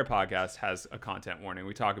 this entire podcast has a content warning.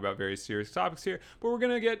 We talk about very serious topics here, but we're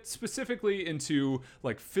going to get specifically into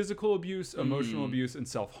like physical abuse, emotional abuse, and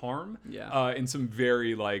self-harm in some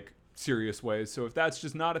very like serious ways. So if that's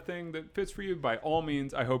just not a thing that fits for you, by all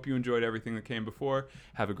means, I hope you enjoyed everything that came before.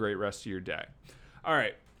 Have a great rest of your day. All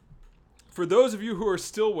right. For those of you who are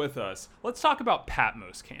still with us, let's talk about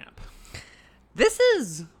Patmos Camp. This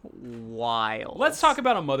is wild. Let's talk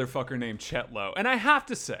about a motherfucker named Chet Lowe. And I have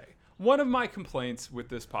to say, one of my complaints with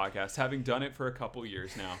this podcast, having done it for a couple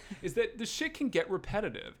years now, is that the shit can get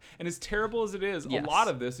repetitive. And as terrible as it is, a lot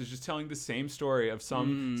of this is just telling the same story of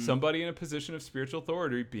somebody in a position of spiritual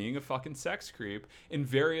authority being a fucking sex creep in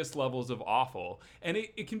various levels of awful. And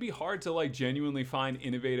it can be hard to like genuinely find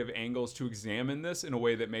innovative angles to examine this in a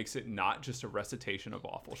way that makes it not just a recitation of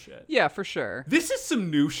awful shit. Yeah, for sure. This is some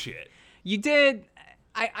new shit. You did.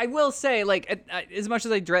 I will say, like, as much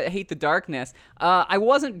as I hate the darkness, I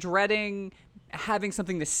wasn't dreading having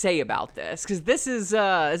something to say about this, because this is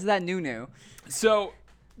that new. So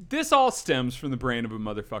this all stems from the brain of a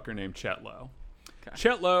motherfucker named Chet Lowe. Okay.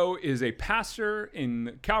 Chet Lowe is a pastor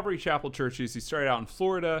in Calvary Chapel Churches. He started out in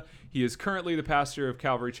Florida. He is currently the pastor of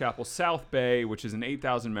Calvary Chapel South Bay, which is an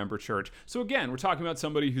 8,000 member church. So again, we're talking about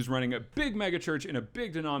somebody who's running a big mega church in a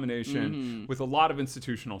big denomination with a lot of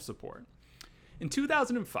institutional support. In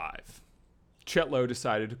 2005, Chet Lowe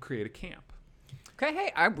decided to create a camp. Okay,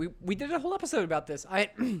 hey, we did a whole episode about this. I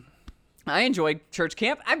enjoyed church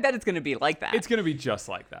camp. I bet it's going to be like that. It's going to be just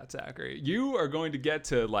like that, Zachary. You are going to get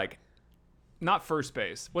to, like, not first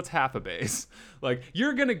base. What's half a base? Like,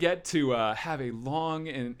 you're going to get to have a long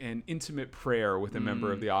and intimate prayer with a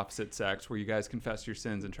member of the opposite sex where you guys confess your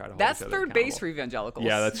sins and try to hold each other accountable. That's third base for evangelicals.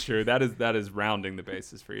 Yeah, that's true. That is rounding the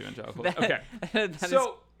bases for evangelicals. Okay.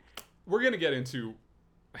 We're going to get into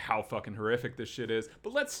how fucking horrific this shit is,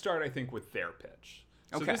 but let's start, I think, with their pitch.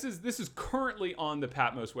 So this is currently on the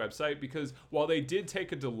Patmos website because while they did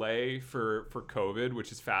take a delay for COVID,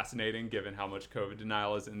 which is fascinating given how much COVID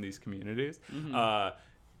denial is in these communities, they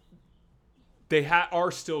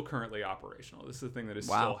are still currently operational. This is the thing that is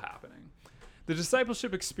still happening. The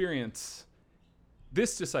discipleship experience...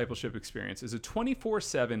 This discipleship experience is a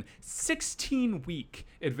 24/7, 16-week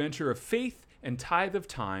adventure of faith and tithe of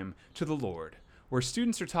time to the Lord, where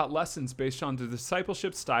students are taught lessons based on the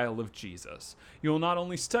discipleship style of Jesus. You will not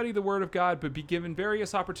only study the Word of God, but be given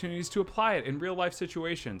various opportunities to apply it in real-life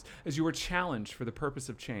situations as you are challenged for the purpose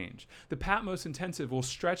of change. The Patmos Intensive will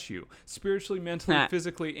stretch you spiritually, mentally,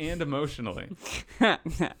 physically, and emotionally.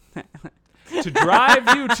 To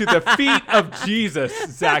drive you to the feet of Jesus,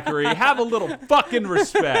 Zachary. Have a little fucking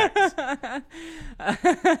respect.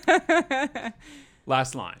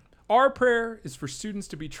 Last line. Our prayer is for students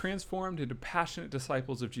to be transformed into passionate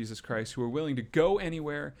disciples of Jesus Christ who are willing to go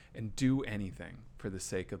anywhere and do anything for the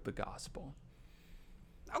sake of the gospel.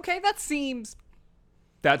 Okay, that seems...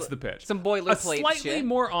 That's the pitch. Some boilerplate shit. A slightly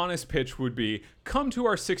more honest pitch would be, come to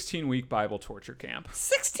our 16-week Bible torture camp.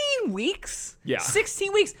 16 weeks? Yeah.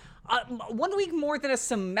 16 weeks. 1 week more than a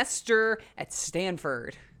semester at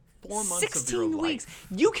Stanford. 4 months 16 of your weeks. life.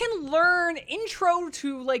 You can learn intro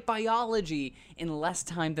to like biology in less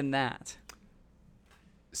time than that.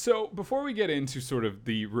 So before we get into sort of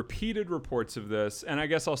the repeated reports of this, and I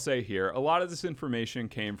guess I'll say here, a lot of this information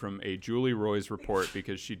came from a Julie Roy's report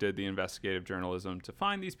because she did the investigative journalism to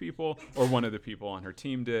find these people, or one of the people on her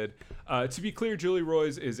team did. To be clear, Julie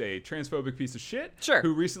Roy's is a transphobic piece of shit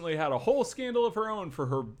who recently had a whole scandal of her own for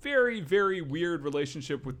her very, very weird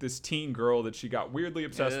relationship with this teen girl that she got weirdly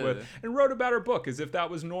obsessed with and wrote about her book as if that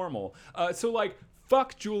was normal. So like,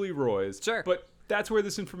 fuck Julie Roy's. But that's where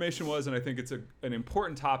this information was, and I think it's an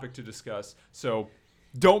important topic to discuss. So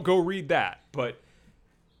don't go read that, but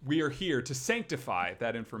we are here to sanctify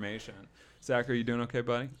that information. Zach, are you doing okay,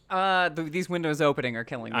 buddy? These windows opening are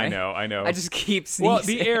killing me. I know. I just keep sneezing. Well,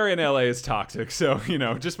 the air in LA is toxic, so,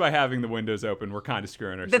 just by having the windows open, we're kind of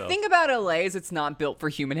screwing ourselves. The thing about LA is it's not built for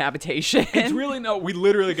human habitation. It's really we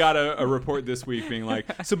literally got a report this week being like,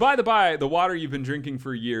 so by the by, the water you've been drinking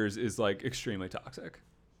for years is, like, extremely toxic.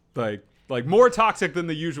 Like more toxic than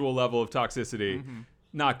the usual level of toxicity.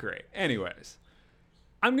 Not great. Anyways,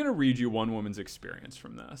 I'm going to read you one woman's experience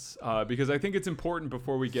from this because I think it's important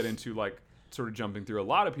before we get into like sort of jumping through a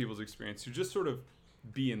lot of people's experience to just sort of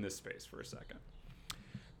be in this space for a second.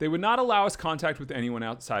 They would not allow us contact with anyone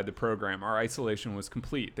outside the program. Our isolation was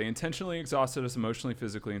complete. They intentionally exhausted us emotionally,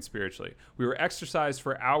 physically, and spiritually. We were exercised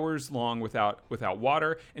for hours long without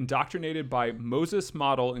water, indoctrinated by Moses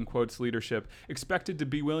model, in quotes, leadership, expected to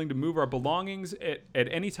be willing to move our belongings at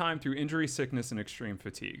any time through injury, sickness, and extreme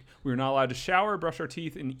fatigue. We were not allowed to shower, brush our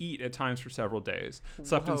teeth, and eat at times for several days.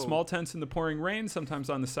 Slept in small tents in the pouring rain, sometimes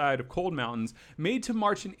on the side of cold mountains, made to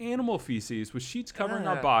march in animal feces with sheets covering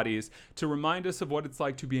our bodies to remind us of what it's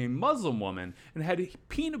like to be a Muslim woman, and had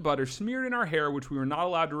peanut butter smeared in our hair, which we were not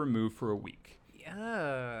allowed to remove for a week.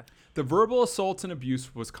 Yeah. The verbal assaults and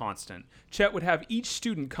abuse was constant. Chet would have each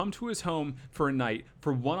student come to his home for a night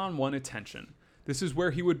for one-on-one attention. This is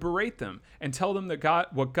where he would berate them and tell them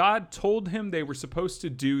that what God told him they were supposed to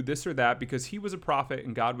do this or that because he was a prophet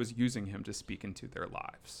and God was using him to speak into their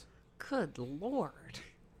lives. Good Lord.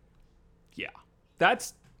 Yeah.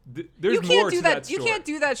 There's more to that story. You can't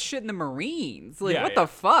do that shit in the Marines. Like, Yeah, what yeah. the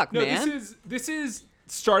fuck, No, man? this is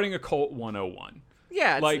starting a cult 101.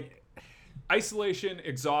 Yeah, it's, Like isolation,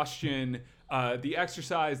 exhaustion, the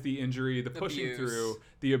exercise, the injury, the pushing Abuse. through,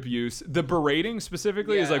 the abuse, the berating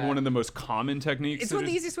specifically is like Yeah. one of the most common techniques. it's one of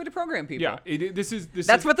the easiest way to program people. Yeah, this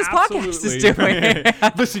That's is what this podcast is absolutely-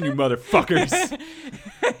 doing. Listen, you motherfuckers.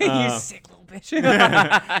 You sick little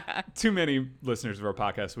bitch. Too many listeners of our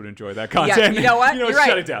podcast would enjoy that Yeah, content. you know what? You're right.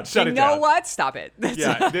 Shut it down. Shut it down. You know what? Stop it.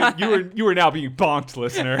 Yeah, you were now being bonked,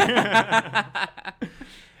 listener.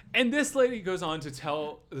 And this lady goes on to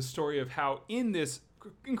tell the story of how in this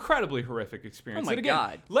incredibly horrific experience. Oh my and again,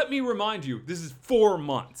 God. let me remind you, this is 4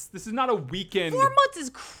 months. This is not a weekend. 4 months is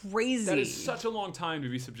crazy. That is such a long time to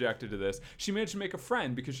be subjected to this. She managed to make a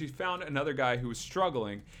friend because she found another guy who was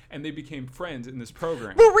struggling, and they became friends in this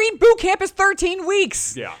program. Marine boot camp is 13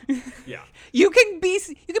 weeks. Yeah, yeah. You can be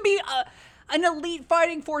an elite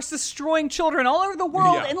fighting force destroying children all over the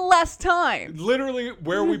world Yeah. in less time. Literally,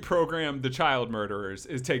 where we program the child murderers,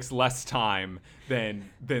 it takes less time than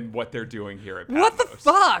what they're doing here at Patmos. What the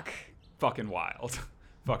fuck? Fucking wild.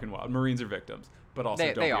 Fucking wild. Marines are victims, but also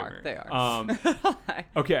don't They be a are. Marine. They are.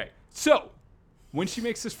 Okay, so when she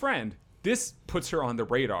makes this friend, this puts her on the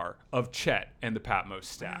radar of Chet and the Patmos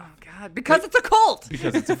staff. Oh God, because it's a cult.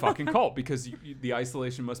 Because it's a fucking cult. Because the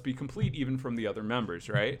isolation must be complete even from the other members,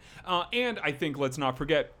 right? And I think let's not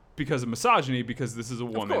forget because of misogyny, because this is a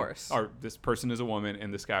woman, course. or this person is a woman,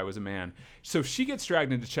 and this guy was a man. So she gets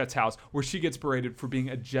dragged into Chet's house, where she gets berated for being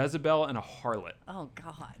a Jezebel and a harlot Oh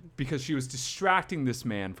God. because she was distracting this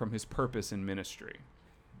man from his purpose in ministry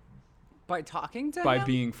By talking to by him?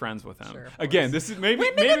 being friends with him. Sure, of Again, course. this is maybe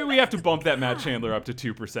we have to bump that Matt Chandler up to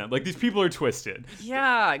 2%. Like, these people are twisted.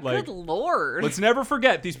 Yeah, Like, good Lord. Let's never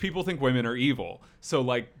forget these people think women are evil. So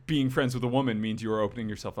like being friends with a woman means you are opening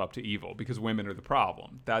yourself up to evil because women are the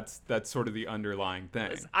problem. That's sort of the underlying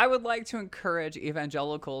thing. I would like to encourage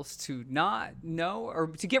evangelicals to not know or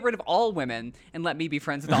to get rid of all women and let me be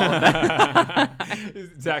friends with all of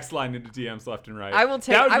them. Zach's sliding into DMs left and right. I will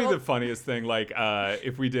take- That would I be will- the funniest thing. Like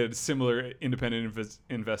if we did similar independent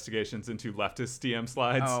investigations into leftist DM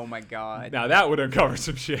slides. Oh my God. Now that would uncover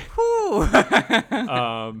some shit. Whew.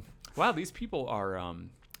 Wow, these people are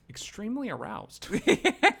extremely aroused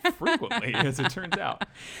frequently, as it turns out.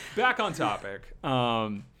 Back on topic.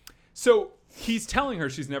 So he's telling her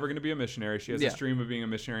she's never going to be a missionary. She has Yeah. this dream of being a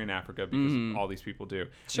missionary in Africa because all these people do.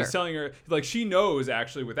 Sure. He's telling her, like, she knows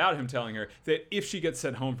actually without him telling her that if she gets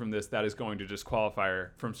sent home from this, that is going to disqualify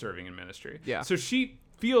her from serving in ministry. Yeah. So she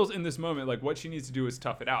feels in this moment like what she needs to do is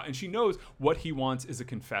tough it out. And she knows what he wants is a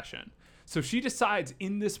confession. So she decides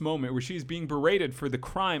in this moment where she's being berated for the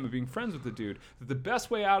crime of being friends with the dude that the best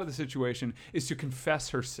way out of the situation is to confess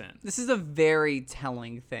her sin. This is a very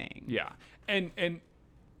telling thing. Yeah. And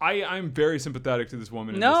I'm very sympathetic to this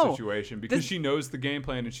woman in No. this situation because she knows the game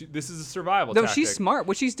plan and this is a survival No, tactic. she's smart.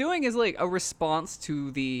 What she's doing is like a response to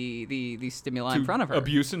the stimuli in to front of her.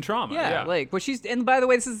 abuse and trauma. Yeah, like what she's, and by the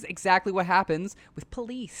way, this is exactly what happens with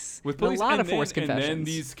police. With And police, a lot and of forced then, confessions. And then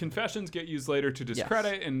these confessions get used later to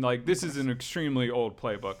discredit, and like this is an extremely old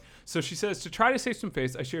playbook. So she says, to try to save some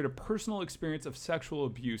face, I shared a personal experience of sexual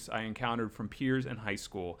abuse I encountered from peers in high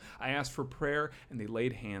school. I asked for prayer, and they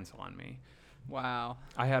laid hands on me. Wow.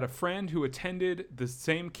 I had a friend who attended the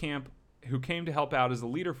same camp who came to help out as a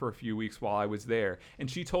leader for a few weeks while I was there, and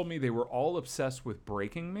she told me they were all obsessed with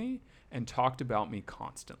breaking me and talked about me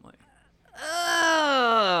constantly.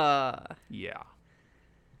 Ugh. Yeah.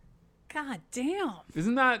 God damn.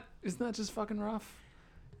 Isn't that just fucking rough?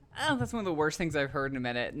 Oh, that's one of the worst things I've heard in a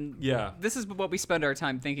minute. And Yeah. this is what we spend our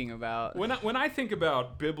time thinking about. When I think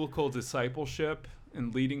about biblical discipleship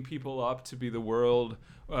and leading people up to be the world,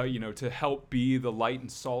 to help be the light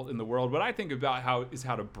and salt in the world, what I think about how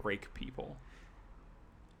to break people.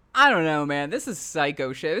 I don't know, man. This is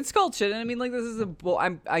psycho shit. It's cult shit. And I mean, like, this is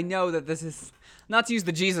I know that this is not to use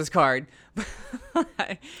the Jesus card,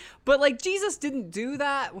 but like Jesus didn't do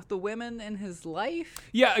that with the women in his life.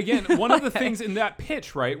 Yeah, again, one of the things in that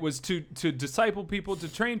pitch, right, was to disciple people,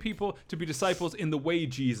 to train people to be disciples in the way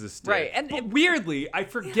Jesus did. Right, but weirdly, I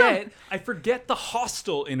forget the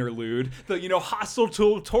hostile interlude, the hostile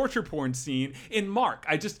torture porn scene in Mark.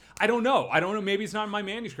 I don't know. Maybe it's not in my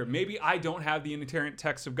manuscript. Maybe I don't have the inerrant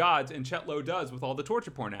text of God's, and Chet Lowe does with all the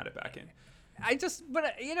torture porn added back in.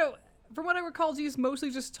 From what I recall, Jesus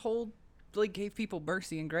mostly just gave people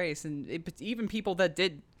mercy and grace, and even people that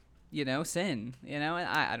did, sin, and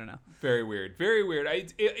I don't know. Very weird. Very weird.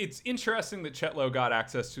 It's interesting that Chet Lowe got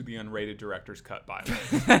access to the unrated director's cut Bible.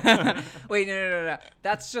 Wait, no.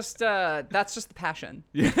 That's just the Passion.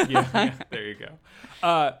 Yeah, there you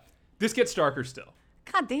go. This gets darker still.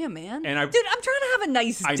 God damn, man. Dude, I'm trying to have a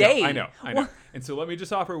nice day. I know. And so let me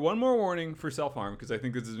just offer one more warning for self-harm, because I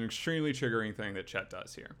think this is an extremely triggering thing that Chet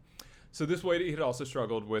does here. So this lady had also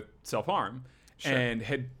struggled with self-harm and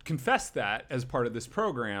had confessed that as part of this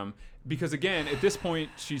program, because again, at this point,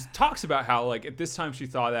 she talks about how at this time she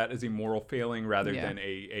saw that as a moral failing rather than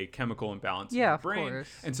a chemical imbalance in her brain. Course.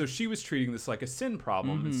 And so she was treating this like a sin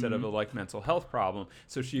problem instead of a mental health problem.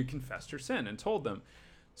 So she had confessed her sin and told them.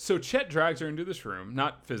 So Chet drags her into this room,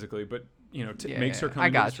 not physically, but makes her come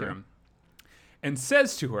into this room and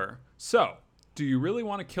says to her, "So, do you really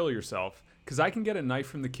want to kill yourself? Because I can get a knife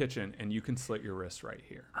from the kitchen and you can slit your wrist right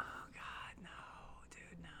here." Oh, God, no, dude,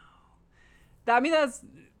 no. I mean, that's,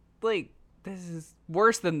 this is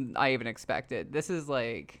worse than I even expected. This is,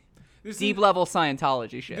 deep-level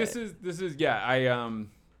Scientology shit. This is, yeah, I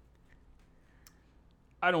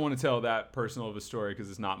don't want to tell that personal of a story because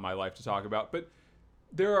it's not my life to talk about, but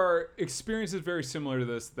there are experiences very similar to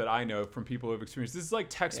this that I know from people who have experienced. This is like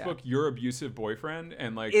textbook your abusive boyfriend,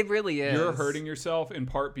 and it really is. You're hurting yourself in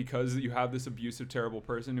part because you have this abusive, terrible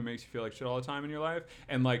person who makes you feel like shit all the time in your life.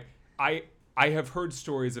 And I have heard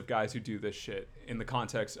stories of guys who do this shit in the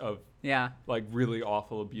context of really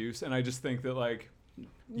awful abuse, and I just think that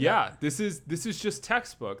this is just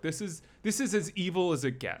textbook. This is as evil as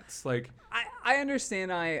it gets. I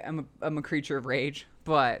understand I'm a creature of rage,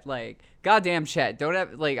 but goddamn Chet, don't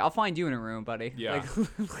have I'll find you in a room, buddy. Yeah.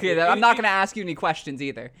 I'm not gonna ask you any questions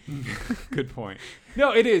either. Good point.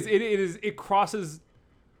 No, it is. It crosses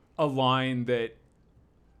a line that.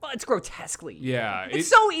 Well, it's grotesquely. Yeah. It's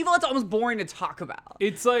so evil. It's almost boring to talk about.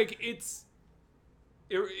 It's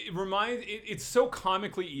It reminds. It's so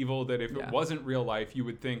comically evil that if it wasn't real life, you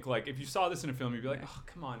would think if you saw this in a film, you'd be like, "Oh,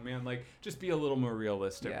 come on, man! Just be a little more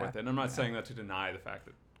realistic with it." And I'm not saying that to deny the fact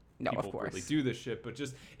that people really do this shit, but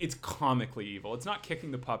just it's comically evil. It's not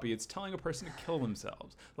kicking the puppy; it's telling a person to kill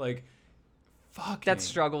themselves. Fucking. That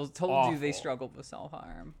struggle. Told awful. you they struggled with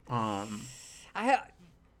self-harm. I'm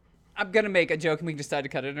gonna make a joke, and we can decide to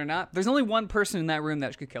cut it or not. There's only one person in that room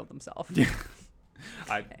that could kill themselves.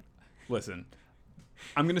 Listen.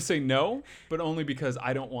 I'm going to say no, but only because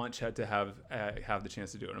I don't want Chet to have the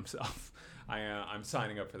chance to do it himself. I'm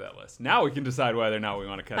signing up for that list. Now we can decide whether or not we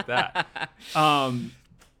want to cut that.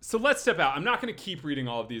 So let's step out. I'm not going to keep reading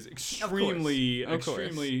all of these extremely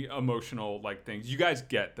emotional things. You guys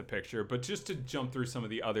get the picture, but just to jump through some of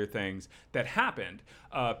the other things that happened.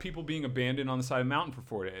 People being abandoned on the side of a mountain for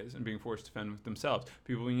 4 days and being forced to fend with themselves.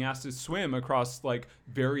 People being asked to swim across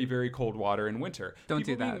very, very cold water in winter. Don't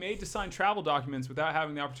do that. People being made to sign travel documents without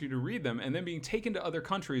having the opportunity to read them, and then being taken to other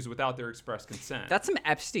countries without their express consent. That's some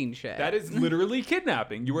Epstein shit. That is literally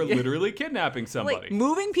kidnapping. You are literally kidnapping somebody.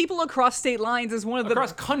 Moving people across state lines is one of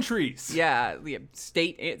across countries. Yeah,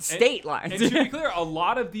 state lines. And to be clear, a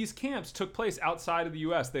lot of these camps took place outside of the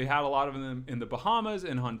U.S. They had a lot of them in the Bahamas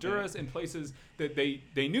and Honduras and places that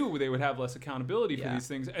they knew they would have less accountability for these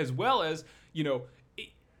things, as well as,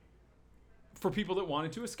 for people that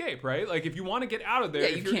wanted to escape, right? If you want to get out of there,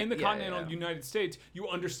 if you're in the continental United States, you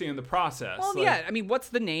understand the process. Well, I mean, what's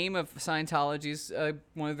the name of Scientology's,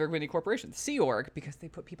 one of their many corporations? Sea Org, because they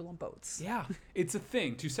put people on boats. Yeah, it's a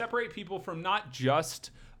thing to separate people from not just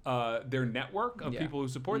their network of people who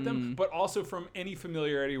support them, but also from any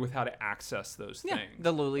familiarity with how to access those things.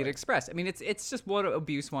 The Lolita Express. I mean, it's just what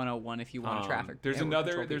abuse 101 if you want to traffic. There's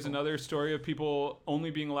another story of people only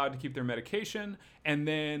being allowed to keep their medication, and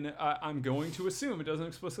then I'm going to assume it doesn't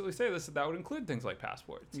explicitly say this, that would include things like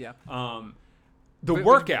passports. Yeah. The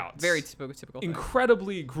workouts. Very typical thing.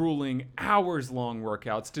 Incredibly grueling, hours-long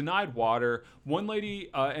workouts. Denied water. One lady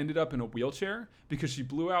ended up in a wheelchair because she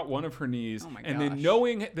blew out one of her knees. Oh my and then gosh.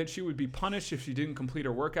 knowing that she would be punished if she didn't complete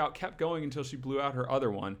her workout, kept going until she blew out her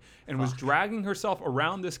other one and was dragging herself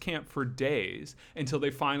around this camp for days until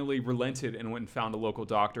they finally relented and went and found a local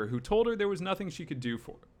doctor who told her there was nothing she could do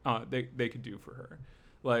for they could do for her.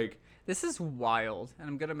 Like, This is wild, and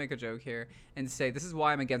I'm gonna make a joke here and say this is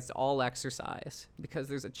why I'm against all exercise, because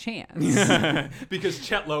there's a chance. because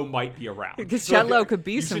Chet Lowe might be around. Because Chet Lowe could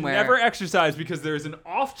be you somewhere. should never exercise because there's an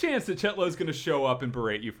off chance that Chet Lowe's going to show up and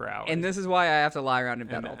berate you for hours. And this is why I have to lie around in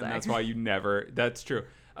bed all And day. that's why you never. That's true.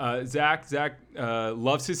 Zach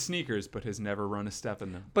loves his sneakers, but has never run a step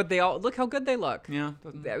in them. But they all look how good they look. Yeah.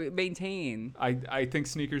 They maintain. I think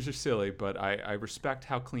sneakers are silly, but I respect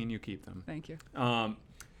how clean you keep them. Thank you.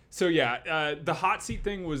 So yeah, the hot seat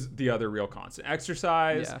thing was the other real constant.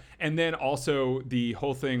 Exercise, and then also the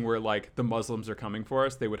whole thing where like the Muslims are coming for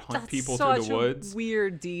us. They would hunt people through the woods.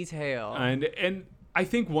 Weird detail. And I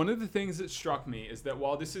think one of the things that struck me is that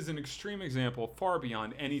while this is an extreme example, far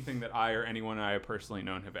beyond anything that I or anyone I have personally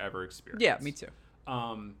known have ever experienced. Yeah, me too.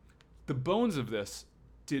 The bones of this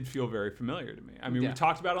did feel very familiar to me. I mean, we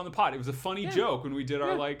talked about it on the pod. It was a funny joke when we did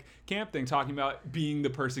our like camp thing, talking about being the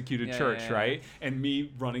persecuted church, right? And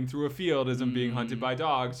me running through a field as I'm being hunted by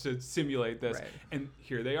dogs to simulate this. Right. And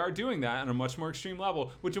here they are doing that on a much more extreme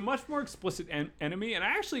level, which a much more explicit enemy. And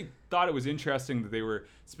I actually thought it was interesting that they were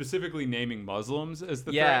specifically naming Muslims as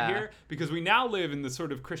the threat here, because we now live in the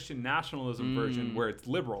sort of Christian nationalism version where it's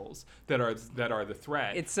liberals that are the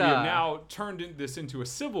threat. It's we have now turned this into a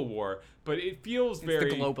civil war, but it feels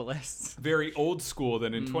very the globalists. very old school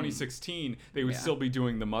that in 2016 they would still be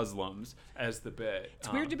doing the Muslims as the bit. It's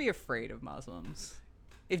weird to be afraid of Muslims.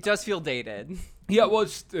 It does feel dated. Yeah, well,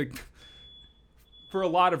 it's for a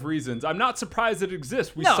lot of reasons. I'm not surprised that it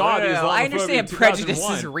exists. We saw the Islamophobia I understand in prejudice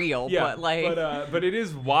 2001. is real, Yeah, but like, but it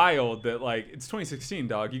is wild that like it's 2016,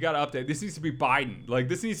 dog. You got to update. This needs to be Biden. Like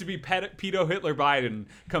this needs to be pedo Hitler Biden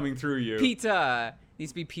coming through you. Pete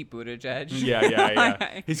needs to be Pete Buttigieg.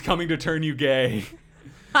 Yeah. He's coming to turn you gay.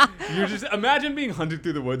 You're just imagine being hunted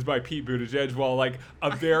through the woods by Pete Buttigieg while like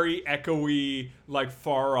a very echoey, like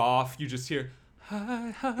far off, you just hear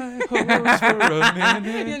hi hopes for a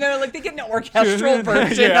minute. You know, like they get an orchestral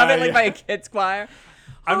version of it, like by a kids choir.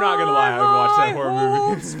 I'm not gonna lie, I would watch that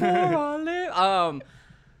horror movie.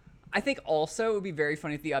 I think also it would be very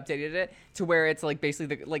funny if they updated it to where it's like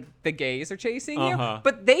basically the gays are chasing you,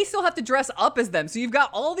 but they still have to dress up as them. So you've got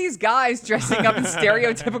all these guys dressing up in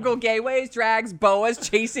stereotypical gay ways, drags, boas,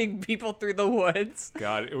 chasing people through the woods.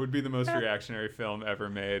 God, it would be the most reactionary film ever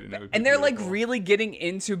made, and it would be And they're beautiful. like really getting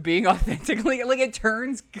into being authentically like it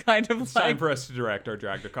turns kind of It's like time for us to direct our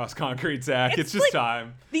Dragged Across Concrete, Zach. It's just like-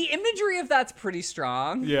 time. the imagery of that's pretty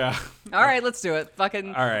strong. Yeah. All right, let's do it.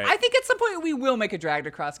 Fucking. All right. I think at some point we will make a Dragged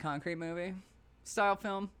Across Concrete movie style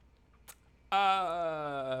film.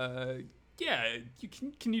 Yeah.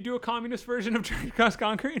 Can you do a communist version of Dragged Across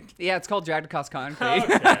Concrete? Yeah, it's called Dragged Across Concrete.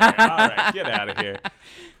 Okay, all right, get out of here.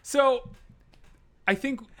 So, I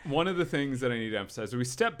think one of the things that I need to emphasize, as we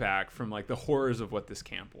step back from like the horrors of what this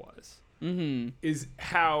camp was, is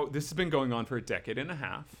how this has been going on for a decade and a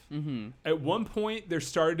half. At one point, there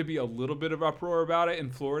started to be a little bit of uproar about it in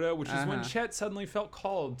Florida, which is when Chet suddenly felt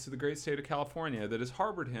called to the great state of California that has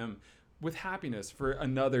harbored him with happiness for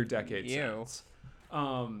another decade since.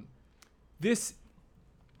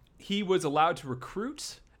 He was allowed to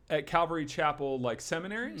recruit at Calvary Chapel like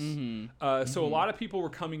seminaries. So a lot of people were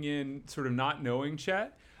coming in sort of not knowing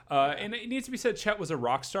Chet. And it needs to be said, Chet was a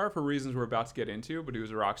rock star for reasons we're about to get into, but he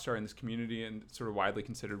was a rock star in this community and sort of widely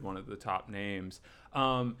considered one of the top names.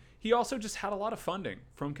 He also just had a lot of funding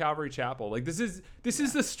from Calvary Chapel. Like this is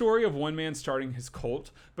the story of one man starting his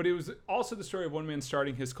cult, but it was also the story of one man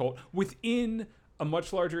starting his cult within a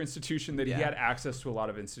much larger institution that he had access to a lot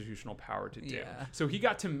of institutional power to do. So he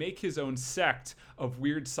got to make his own sect of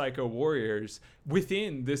weird psycho warriors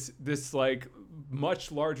within this like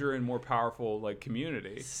much larger and more powerful like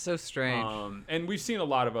community. So strange. And we've seen a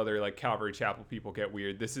lot of other like Calvary Chapel people get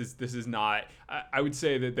weird. This is not. I would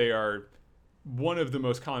say that they are one of the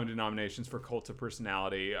most common denominations for cults of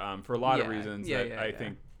personality for a lot of reasons that I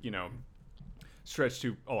think stretch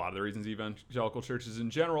to a lot of the reasons evangelical churches in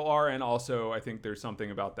general are, and also I think there's something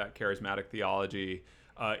about that charismatic theology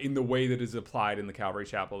in the way that is applied in the Calvary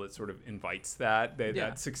Chapel that sort of invites that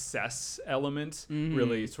success element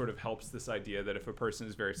really sort of helps this idea that if a person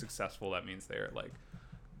is very successful, that means they're like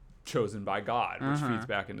chosen by God, which feeds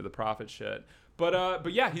back into the prophet shit.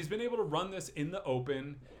 But yeah, he's been able to run this in the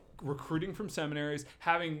open, recruiting from seminaries,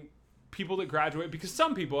 having people that graduate, because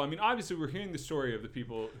some people, I mean, obviously we're hearing the story of the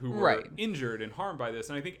people who were Right. injured and harmed by this,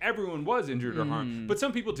 and I think everyone was injured or harmed, but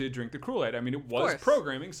some people did drink the Kool-Aid. I mean, it was course.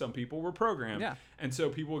 programming. Some people were programmed. Yeah. And so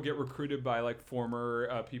people would get recruited by like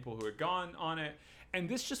former people who had gone on it. And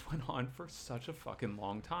this just went on for such a fucking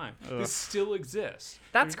long time. This still exists.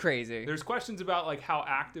 That's crazy. There's questions about like how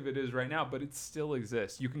active it is right now, but it still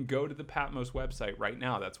exists. You can go to the Patmos website right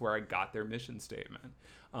now. That's where I got their mission statement.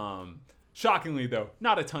 Shockingly, though,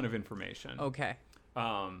 not a ton of information. Okay.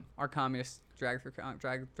 Um, Are communists dragged through by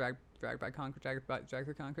concrete, dragged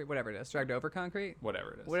through concrete, whatever it is, dragged over concrete?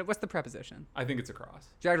 whatever it is. What's the preposition? I think it's across.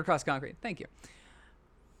 Dragged across concrete. Thank you.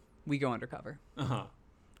 We go undercover. Uh-huh.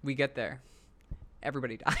 We get there.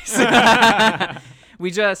 Everybody dies.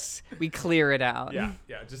 we clear it out. Yeah,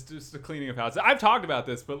 just the cleaning of houses. I've talked about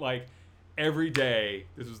this, but like every day,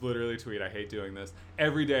 this was literally a tweet. I hate doing this.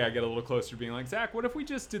 Every day I get a little closer to being like, Zach, what if we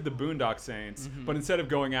just did the Boondock Saints, but instead of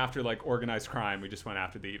going after like organized crime, we just went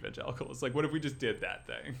after the evangelicals? Like, what if we just did that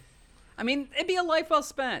thing? I mean, it'd be a life well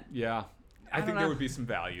spent. Yeah. I think don't there know. would be some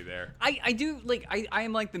value there. I do, like, I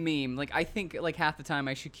am like the meme. Like, I think, like, half the time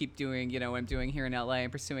I should keep doing, what I'm doing here in LA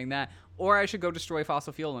and pursuing that. Or I should go destroy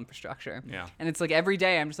fossil fuel infrastructure. Yeah. And it's like every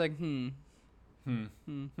day I'm just like, We'll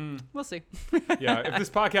see. Yeah, if this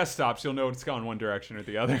podcast stops, you'll know it's gone one direction or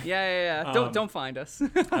the other. Yeah. Don't find us.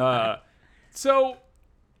 So,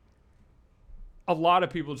 a lot of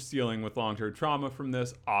people just dealing with long-term trauma from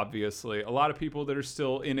this, obviously. A lot of people that are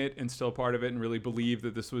still in it and still part of it and really believe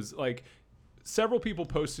that this was, like, several people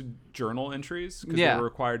posted journal entries because they were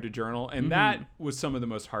required to journal, and that was some of the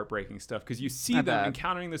most heartbreaking stuff, because you see them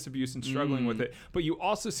encountering this abuse and struggling with it, but you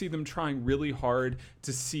also see them trying really hard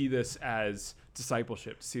to see this as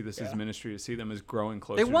discipleship, to see this as ministry, to see them as growing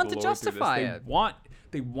closer want to to the Lord through this. justify They it.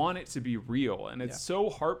 They want it to be real, and it's so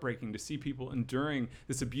heartbreaking to see people enduring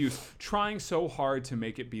this abuse, trying so hard to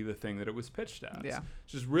make it be the thing that it was pitched as. Yeah.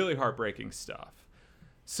 It's just really heartbreaking stuff.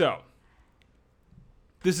 So,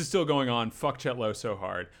 this is still going on. Fuck Chet Lowe so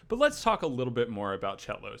hard. But let's talk a little bit more about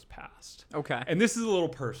Chet Lowe's past. Okay. And this is a little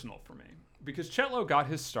personal for me, because Chet Lowe got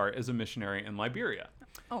his start as a missionary in Liberia.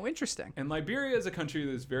 Oh, interesting. And Liberia is a country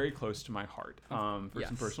that is very close to my heart for Yes.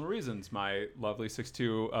 some personal reasons. My lovely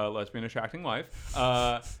 6'2" lesbian attracting wife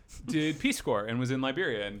did Peace Corps and was in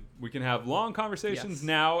Liberia. And we can have long conversations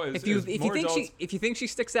now as, If you more think adults if you think she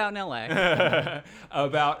sticks out in LA,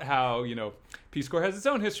 about how, Peace Corps has its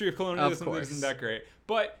own history of colonialism that course. isn't that great.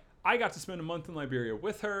 But I got to spend a month in Liberia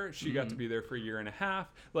with her. She got to be there for a year and a half.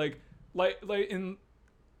 Like in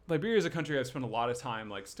Liberia is a country I've spent a lot of time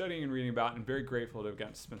like studying and reading about, and very grateful to have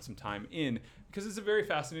gotten to spend some time in, because it's a very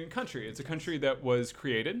fascinating country. It's a country that was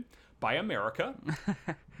created by America.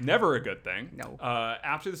 Never a good thing. No.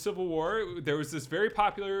 After the Civil War, there was this very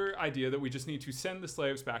popular idea that we just need to send the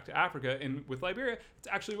slaves back to Africa. And with Liberia, it's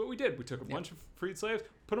actually what we did. We took a bunch of freed slaves,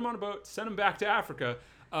 put them on a boat, sent them back to Africa,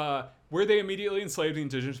 where they immediately enslaved the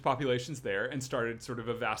indigenous populations there and started sort of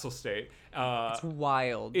a vassal state. it's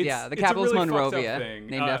wild. it's- Yeah, the it's a capital is really fucked up Monrovia, thing.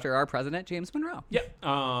 named after our president, James Monroe. Yeah,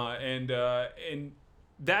 and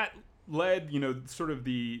that led, sort of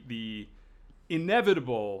the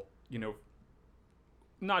inevitable,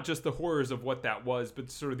 not just the horrors of what that was, but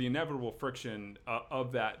sort of the inevitable friction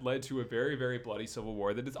of that led to a very, very bloody civil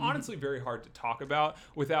war that is honestly very hard to talk about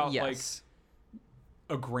without Yes.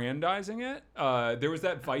 aggrandizing it. There was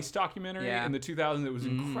that Vice documentary in the 2000s that was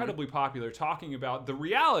incredibly popular, talking about the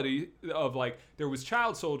reality of like there was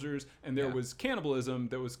child soldiers and there was cannibalism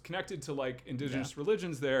that was connected to like indigenous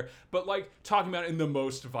religions there, but like talking about it in the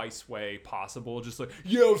most Vice way possible, just like,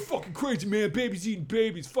 yo, it's fucking crazy, man, babies eating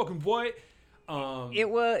babies, fucking what?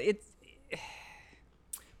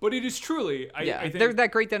 But it is truly, I think, there's that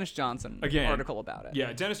great Dennis Johnson Again, article about it.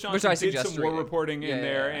 Yeah, Dennis Which I Johnson did suggest some war reading. reporting in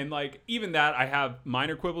there, Yeah. and like even that I have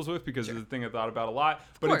minor quibbles with because it's the thing I thought about a lot.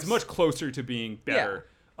 But course. it's much closer to being better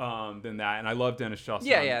than that, and I love Dennis Johnson,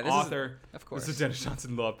 Yeah, this is- author. of course. This is Dennis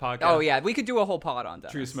Johnson Love podcast. Oh yeah, we could do a whole pod on that.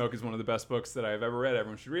 Tree of Smoke is one of the best books that I've ever read.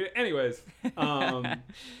 Everyone should read it. Anyways,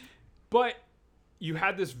 but you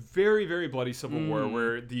had this very, very bloody civil war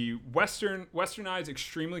where the westernized,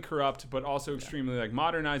 extremely corrupt, but also extremely like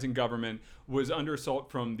modernizing government was under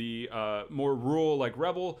assault from the more rural like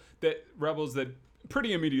rebels that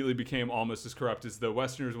pretty immediately became almost as corrupt as the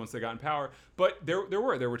Westerners once they got in power. But there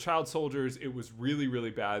were child soldiers. It was really,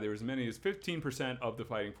 really bad. There was as many as 15% of the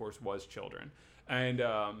fighting force was children. And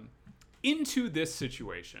into this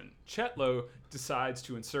situation, Chet Lowe decides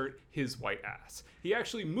to insert his white ass. He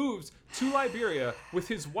actually moves to Liberia with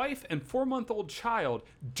his wife and 4-month-old child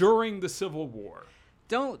during the Civil War.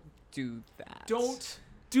 Don't do that. Don't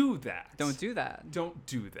do that. Don't do that. Don't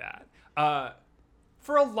do that.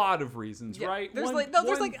 for a lot of reasons, Yeah. right? There's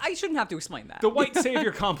One- I shouldn't have to explain that. the white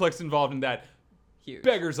savior complex involved in that Huge.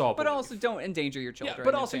 beggars all But belief. also don't endanger your children. Yeah, but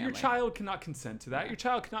and also your family. child cannot consent to that. Your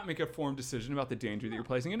child cannot make a informed decision about the danger that you're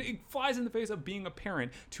placing. And it flies in the face of being a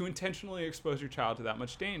parent to intentionally expose your child to that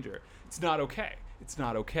much danger. It's not okay. It's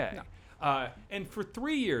not okay. No. And for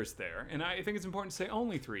 3 years there, and I think it's important to say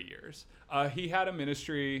only 3 years, he had a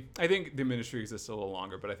ministry. I think the ministry existed a little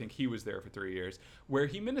longer, but I think he was there for 3 years, where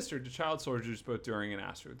he ministered to child soldiers both during and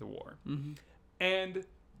after the war. Mm-hmm. And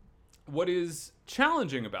what is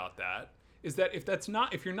challenging about that is that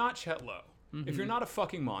if you're not Chet Lowe, if you're not a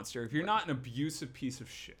fucking monster, if you're not an abusive piece of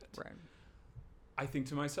shit, Right. I think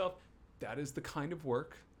to myself, that is the kind of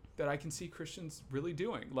work that I can see Christians really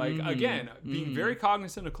doing. Like, again, being very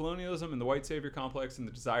cognizant of colonialism and the white savior complex and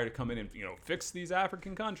the desire to come in and, fix these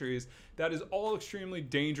African countries, that is all extremely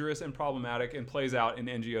dangerous and problematic and plays out in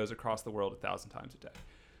NGOs across the world 1,000 times a day.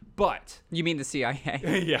 But You mean the CIA?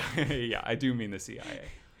 yeah, I do mean the CIA.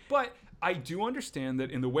 But I do understand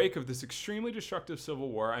that in the wake of this extremely destructive civil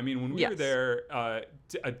war, I mean, when we were Yes. there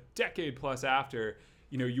a decade plus after,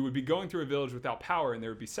 you would be going through a village without power, and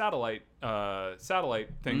there would be satellite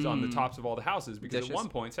things on the tops of all the houses, because Dishes. at one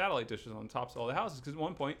point, satellite dishes on the tops of all the houses, because at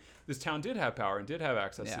one point, this town did have power and did have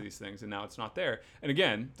access Yeah. to these things, and now it's not there. And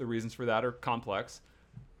again, the reasons for that are complex.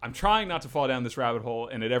 I'm trying not to fall down this rabbit hole,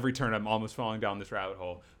 and at every turn, I'm almost falling down this rabbit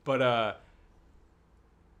hole. But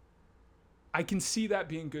I can see that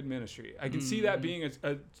being good ministry. I can see that being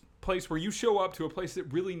a place where you show up to a place that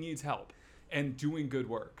really needs help and doing good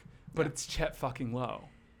work. But it's Chet fucking Lowe.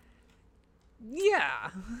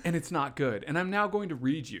 Yeah. And it's not good. And I'm now going to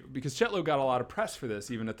read you, because Chet Lowe got a lot of press for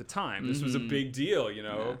this even at the time. This was a big deal,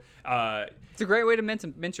 It's a great way to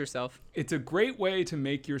mint yourself. It's a great way to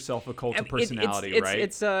make yourself a cult of It- personality,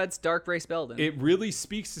 it's, right? It's dark race Belden. It really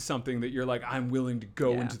speaks to something that you're like, I'm willing to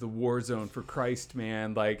go Yeah. into the war zone for Christ,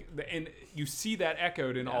 man. Like, and you see that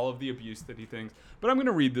echoed in all of the abuse that he thinks. But I'm going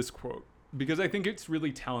to read this quote, because I think it's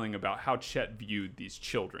really telling about how Chet viewed these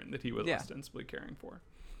children that he was ostensibly caring for.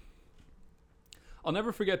 I'll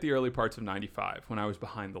never forget the early parts of 95 when I was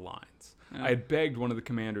behind the lines. I had begged one of the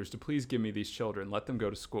commanders to please give me these children, let them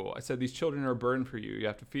go to school. I said, these children are a burden for you. You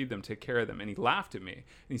have to feed them, take care of them. And he laughed at me. And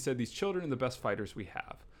he said, these children are the best fighters we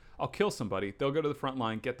have. I'll kill somebody. They'll go to the front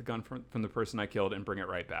line, get the gun from the person I killed, and bring it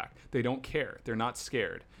right back. They don't care. They're not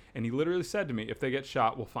scared. And he literally said to me, if they get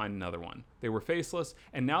shot, we'll find another one. They were faceless.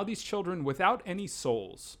 And now these children without any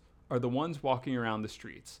souls are the ones walking around the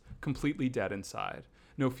streets, completely dead inside.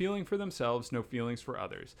 No feeling for themselves, no feelings for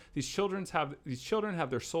others. These children have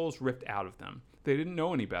their souls ripped out of them. They didn't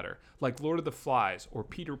know any better, like Lord of the Flies or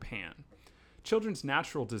Peter Pan. Children's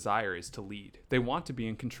natural desire is to lead. They want to be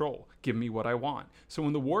in control. Give me what I want. So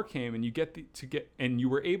when the war came and you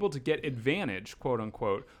were able to get advantage, quote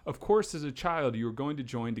unquote, of course as a child you were going to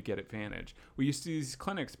join to get advantage. We used to do these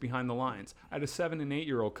clinics behind the lines. I had a 7 and 8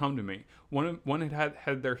 year old come to me. One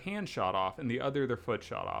had their hand shot off and the other their foot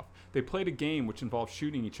shot off. They played a game which involved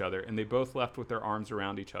shooting each other, and they both left with their arms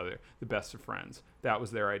around each other, the best of friends. That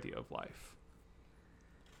was their idea of life.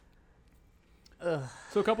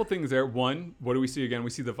 So a couple things there. One, what do we see again? We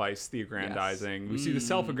see the vice, the aggrandizing. We see the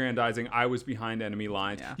self-aggrandizing. I was behind enemy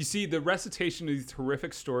lines. Yeah. You see the recitation of these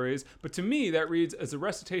horrific stories. But to me, that reads as a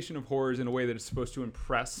recitation of horrors in a way that is supposed to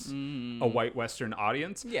impress a white Western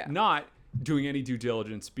audience. Yeah. Not doing any due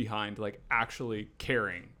diligence behind, like, actually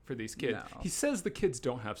caring for these kids. No. He says the kids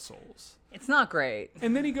don't have souls. It's not great.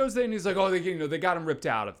 And then he goes there and he's like, oh, they got them ripped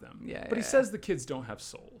out of them. Yeah, But he yeah. says the kids don't have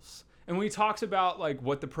souls. And when he talks about like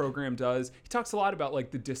what the program does, he talks a lot about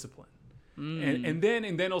like the discipline. And then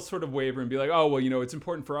he'll sort of waver and be like, oh, well, it's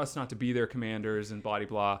important for us not to be their commanders and blah, blah,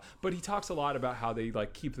 blah. But he talks a lot about how they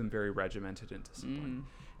like keep them very regimented and disciplined.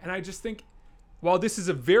 And I just think, while this is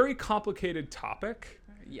a very complicated topic,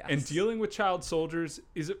 Yes. and dealing with child soldiers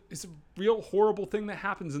is a real horrible thing that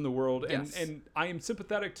happens in the world. Yes. And I am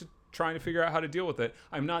sympathetic to trying to figure out how to deal with it.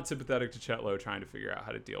 I'm not sympathetic to Chet Lowe trying to figure out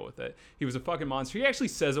how to deal with it. He was a fucking monster. He actually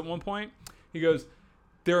says at one point, he goes,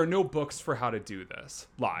 there are no books for how to do this.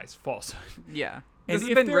 Lies, false. Yeah. And This has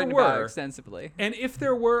if been there written about were- extensively. And if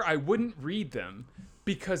there were, I wouldn't read them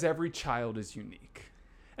because every child is unique.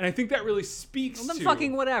 And I think that really speaks Well, then to...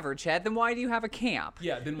 fucking whatever, Chad. Then why do you have a camp?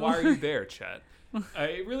 Yeah, then why are you there, Chet?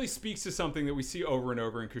 It really speaks to something that we see over and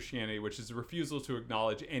over in Christianity, which is a refusal to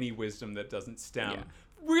acknowledge any wisdom that doesn't stem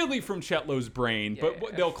really from Chet Lowe's brain, but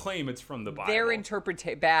Yeah. they'll claim it's from the Bible. Their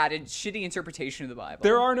bad and shitty interpretation of the Bible.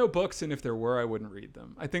 There are no books, and if there were, I wouldn't read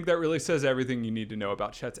them. I think that really says everything you need to know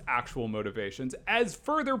about Chet's actual motivations, as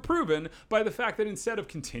further proven by the fact that instead of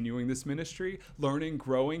continuing this ministry, learning,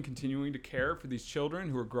 growing, continuing to care for these children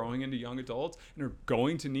who are growing into young adults and are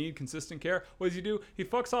going to need consistent care, what does he do? He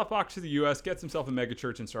fucks off back to the U.S., gets himself a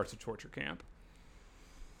megachurch, and starts a torture camp.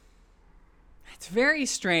 It's very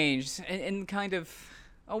strange and kind of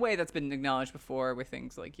a way that's been acknowledged before with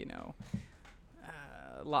things like,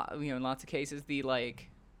 lots of cases, the like,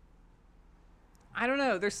 I don't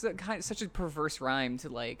know, there's such a perverse rhyme to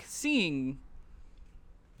like seeing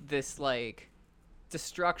this like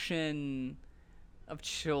destruction of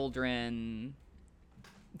children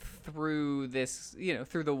through this,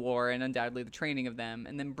 through the war and undoubtedly the training of them,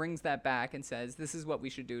 and then brings that back and says, this is what we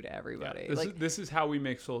should do to everybody. Yeah, this is how we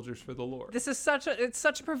make soldiers for the Lord. This is such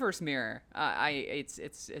a perverse mirror. It's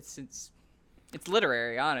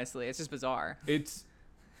literary, honestly. It's just bizarre. It's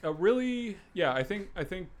a really, I think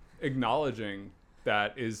acknowledging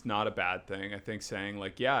that is not a bad thing. I think saying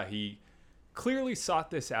like, he clearly sought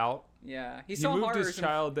this out. Yeah, he He moved his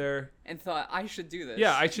child there and thought, I should do this.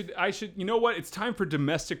 Yeah, I should. You know what? It's time for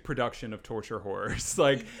domestic production of torture horrors.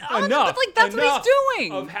 Like Oh, enough. but, like, that's what enough he's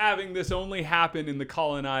doing. Of having this only happen in the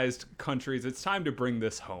colonized countries. It's time to bring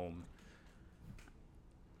this home.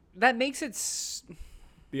 That makes it.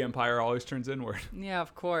 The empire always turns inward. Yeah,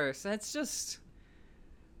 of course. That's just.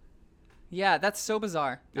 Yeah, that's so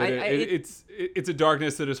bizarre. It's a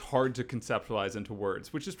darkness that is hard to conceptualize into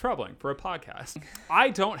words, which is troubling for a podcast.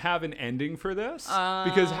 I don't have an ending for this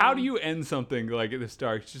because how do you end something like this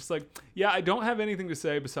dark? It's just like, I don't have anything to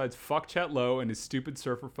say besides fuck Chet Lowe and his stupid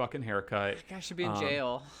surfer fucking haircut. That guy should be in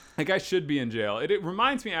jail. That guy should be in jail. It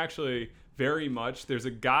reminds me actually very much. There's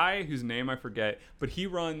a guy whose name I forget, but he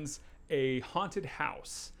runs a haunted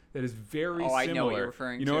house that is very similar. I know what you're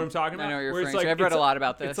referring to. You know what I'm talking about? I know what you're Where it's referring to. I've read a lot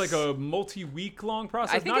about this. It's like a multi-week long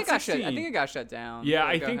process. I think it got shut down. Yeah, But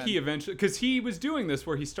I go think ahead. he eventually, because he was doing this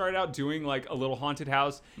where he started out doing like a little haunted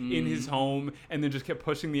house in his home and then just kept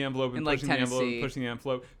pushing the envelope and In, like, pushing the envelope and Tennessee. pushing the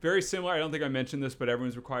envelope. Very similar. I don't think I mentioned this, but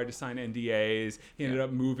everyone's required to sign NDAs. He ended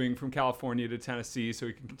up moving from California to Tennessee so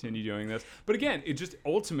he can continue doing this. But again, it just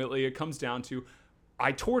ultimately it comes down to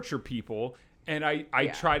I torture people. And I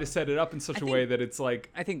try to set it up in such a way that it's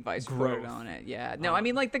like I think Vice growth. reported on it. Yeah. No, I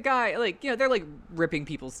mean like the guy, like they're like ripping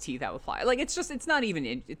people's teeth out with fly. Like it's not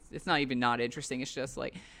even not interesting. It's just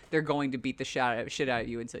like they're going to beat the shit out of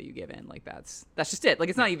you until you give in. Like that's just it. Like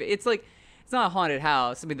it's not even. It's like it's not a haunted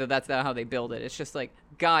house. I mean that's not how they build it. It's just like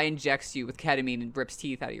guy injects you with ketamine and rips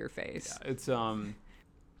teeth out of your face. Yeah, it's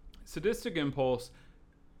sadistic impulse.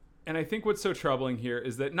 And I think what's so troubling here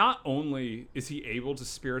is that not only is he able to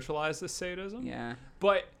spiritualize this sadism,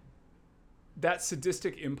 but that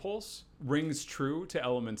sadistic impulse rings true to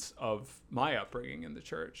elements of my upbringing in the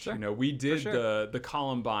church. Sure. You know, we did sure. the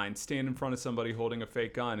Columbine, stand in front of somebody holding a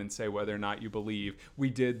fake gun and say whether or not you believe.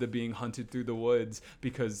 We did the being hunted through the woods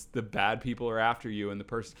because the bad people are after you in the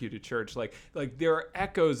persecuted church. Like there are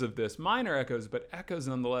echoes of this, minor echoes, but echoes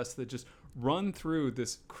nonetheless that just run through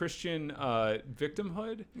this Christian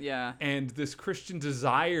victimhood and this Christian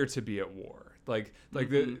desire to be at war.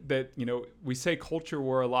 That we say culture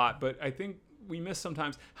war a lot, but I think we miss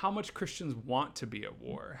sometimes how much Christians want to be at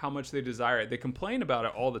war, how much they desire it. They complain about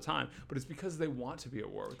it all the time, but it's because they want to be at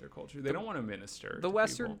war with their culture. They don't want to minister. The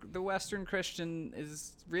Western Christian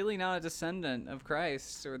is really not a descendant of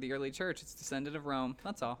Christ or the early church. It's descendant of Rome.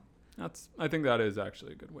 That's all. I think that is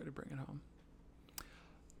actually a good way to bring it home.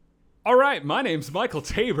 All right, my name's Michael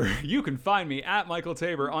Tabor. You can find me at Michael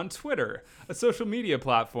Tabor on Twitter, a social media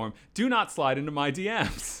platform. Do not slide into my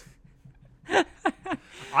DMs.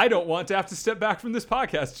 I don't want to have to step back from this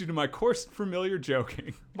podcast due to my coarse, familiar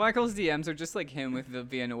joking. Michael's DMs are just like him with the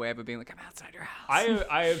Villanueva being like, I'm outside your house.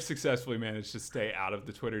 I have successfully managed to stay out of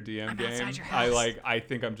the Twitter DM game. Outside your house. I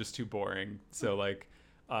think I'm just too boring. So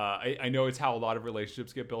I know it's how a lot of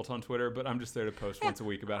relationships get built on Twitter, but I'm just there to post once a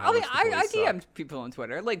week about how much the I police suck. DM people on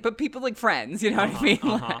Twitter, but people like friends, you know what I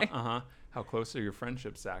mean? How close are your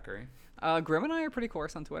friendships, Zachary? Grim and I are pretty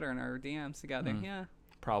coarse on Twitter in our DMs together. Yeah.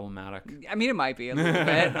 Problematic. I mean, it might be a little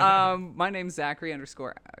bit. My name's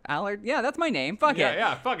Zachary_Allard. Yeah, that's my name. Fuck it.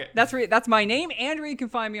 Yeah, fuck it. That's my name. Andrew, you can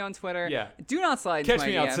find me on Twitter. Yeah. Do not slide Catch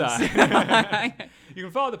into me my DMs. outside. You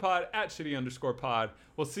can follow the pod at @shitty_pod.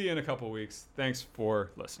 We'll see you in a couple weeks. Thanks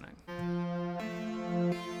for listening.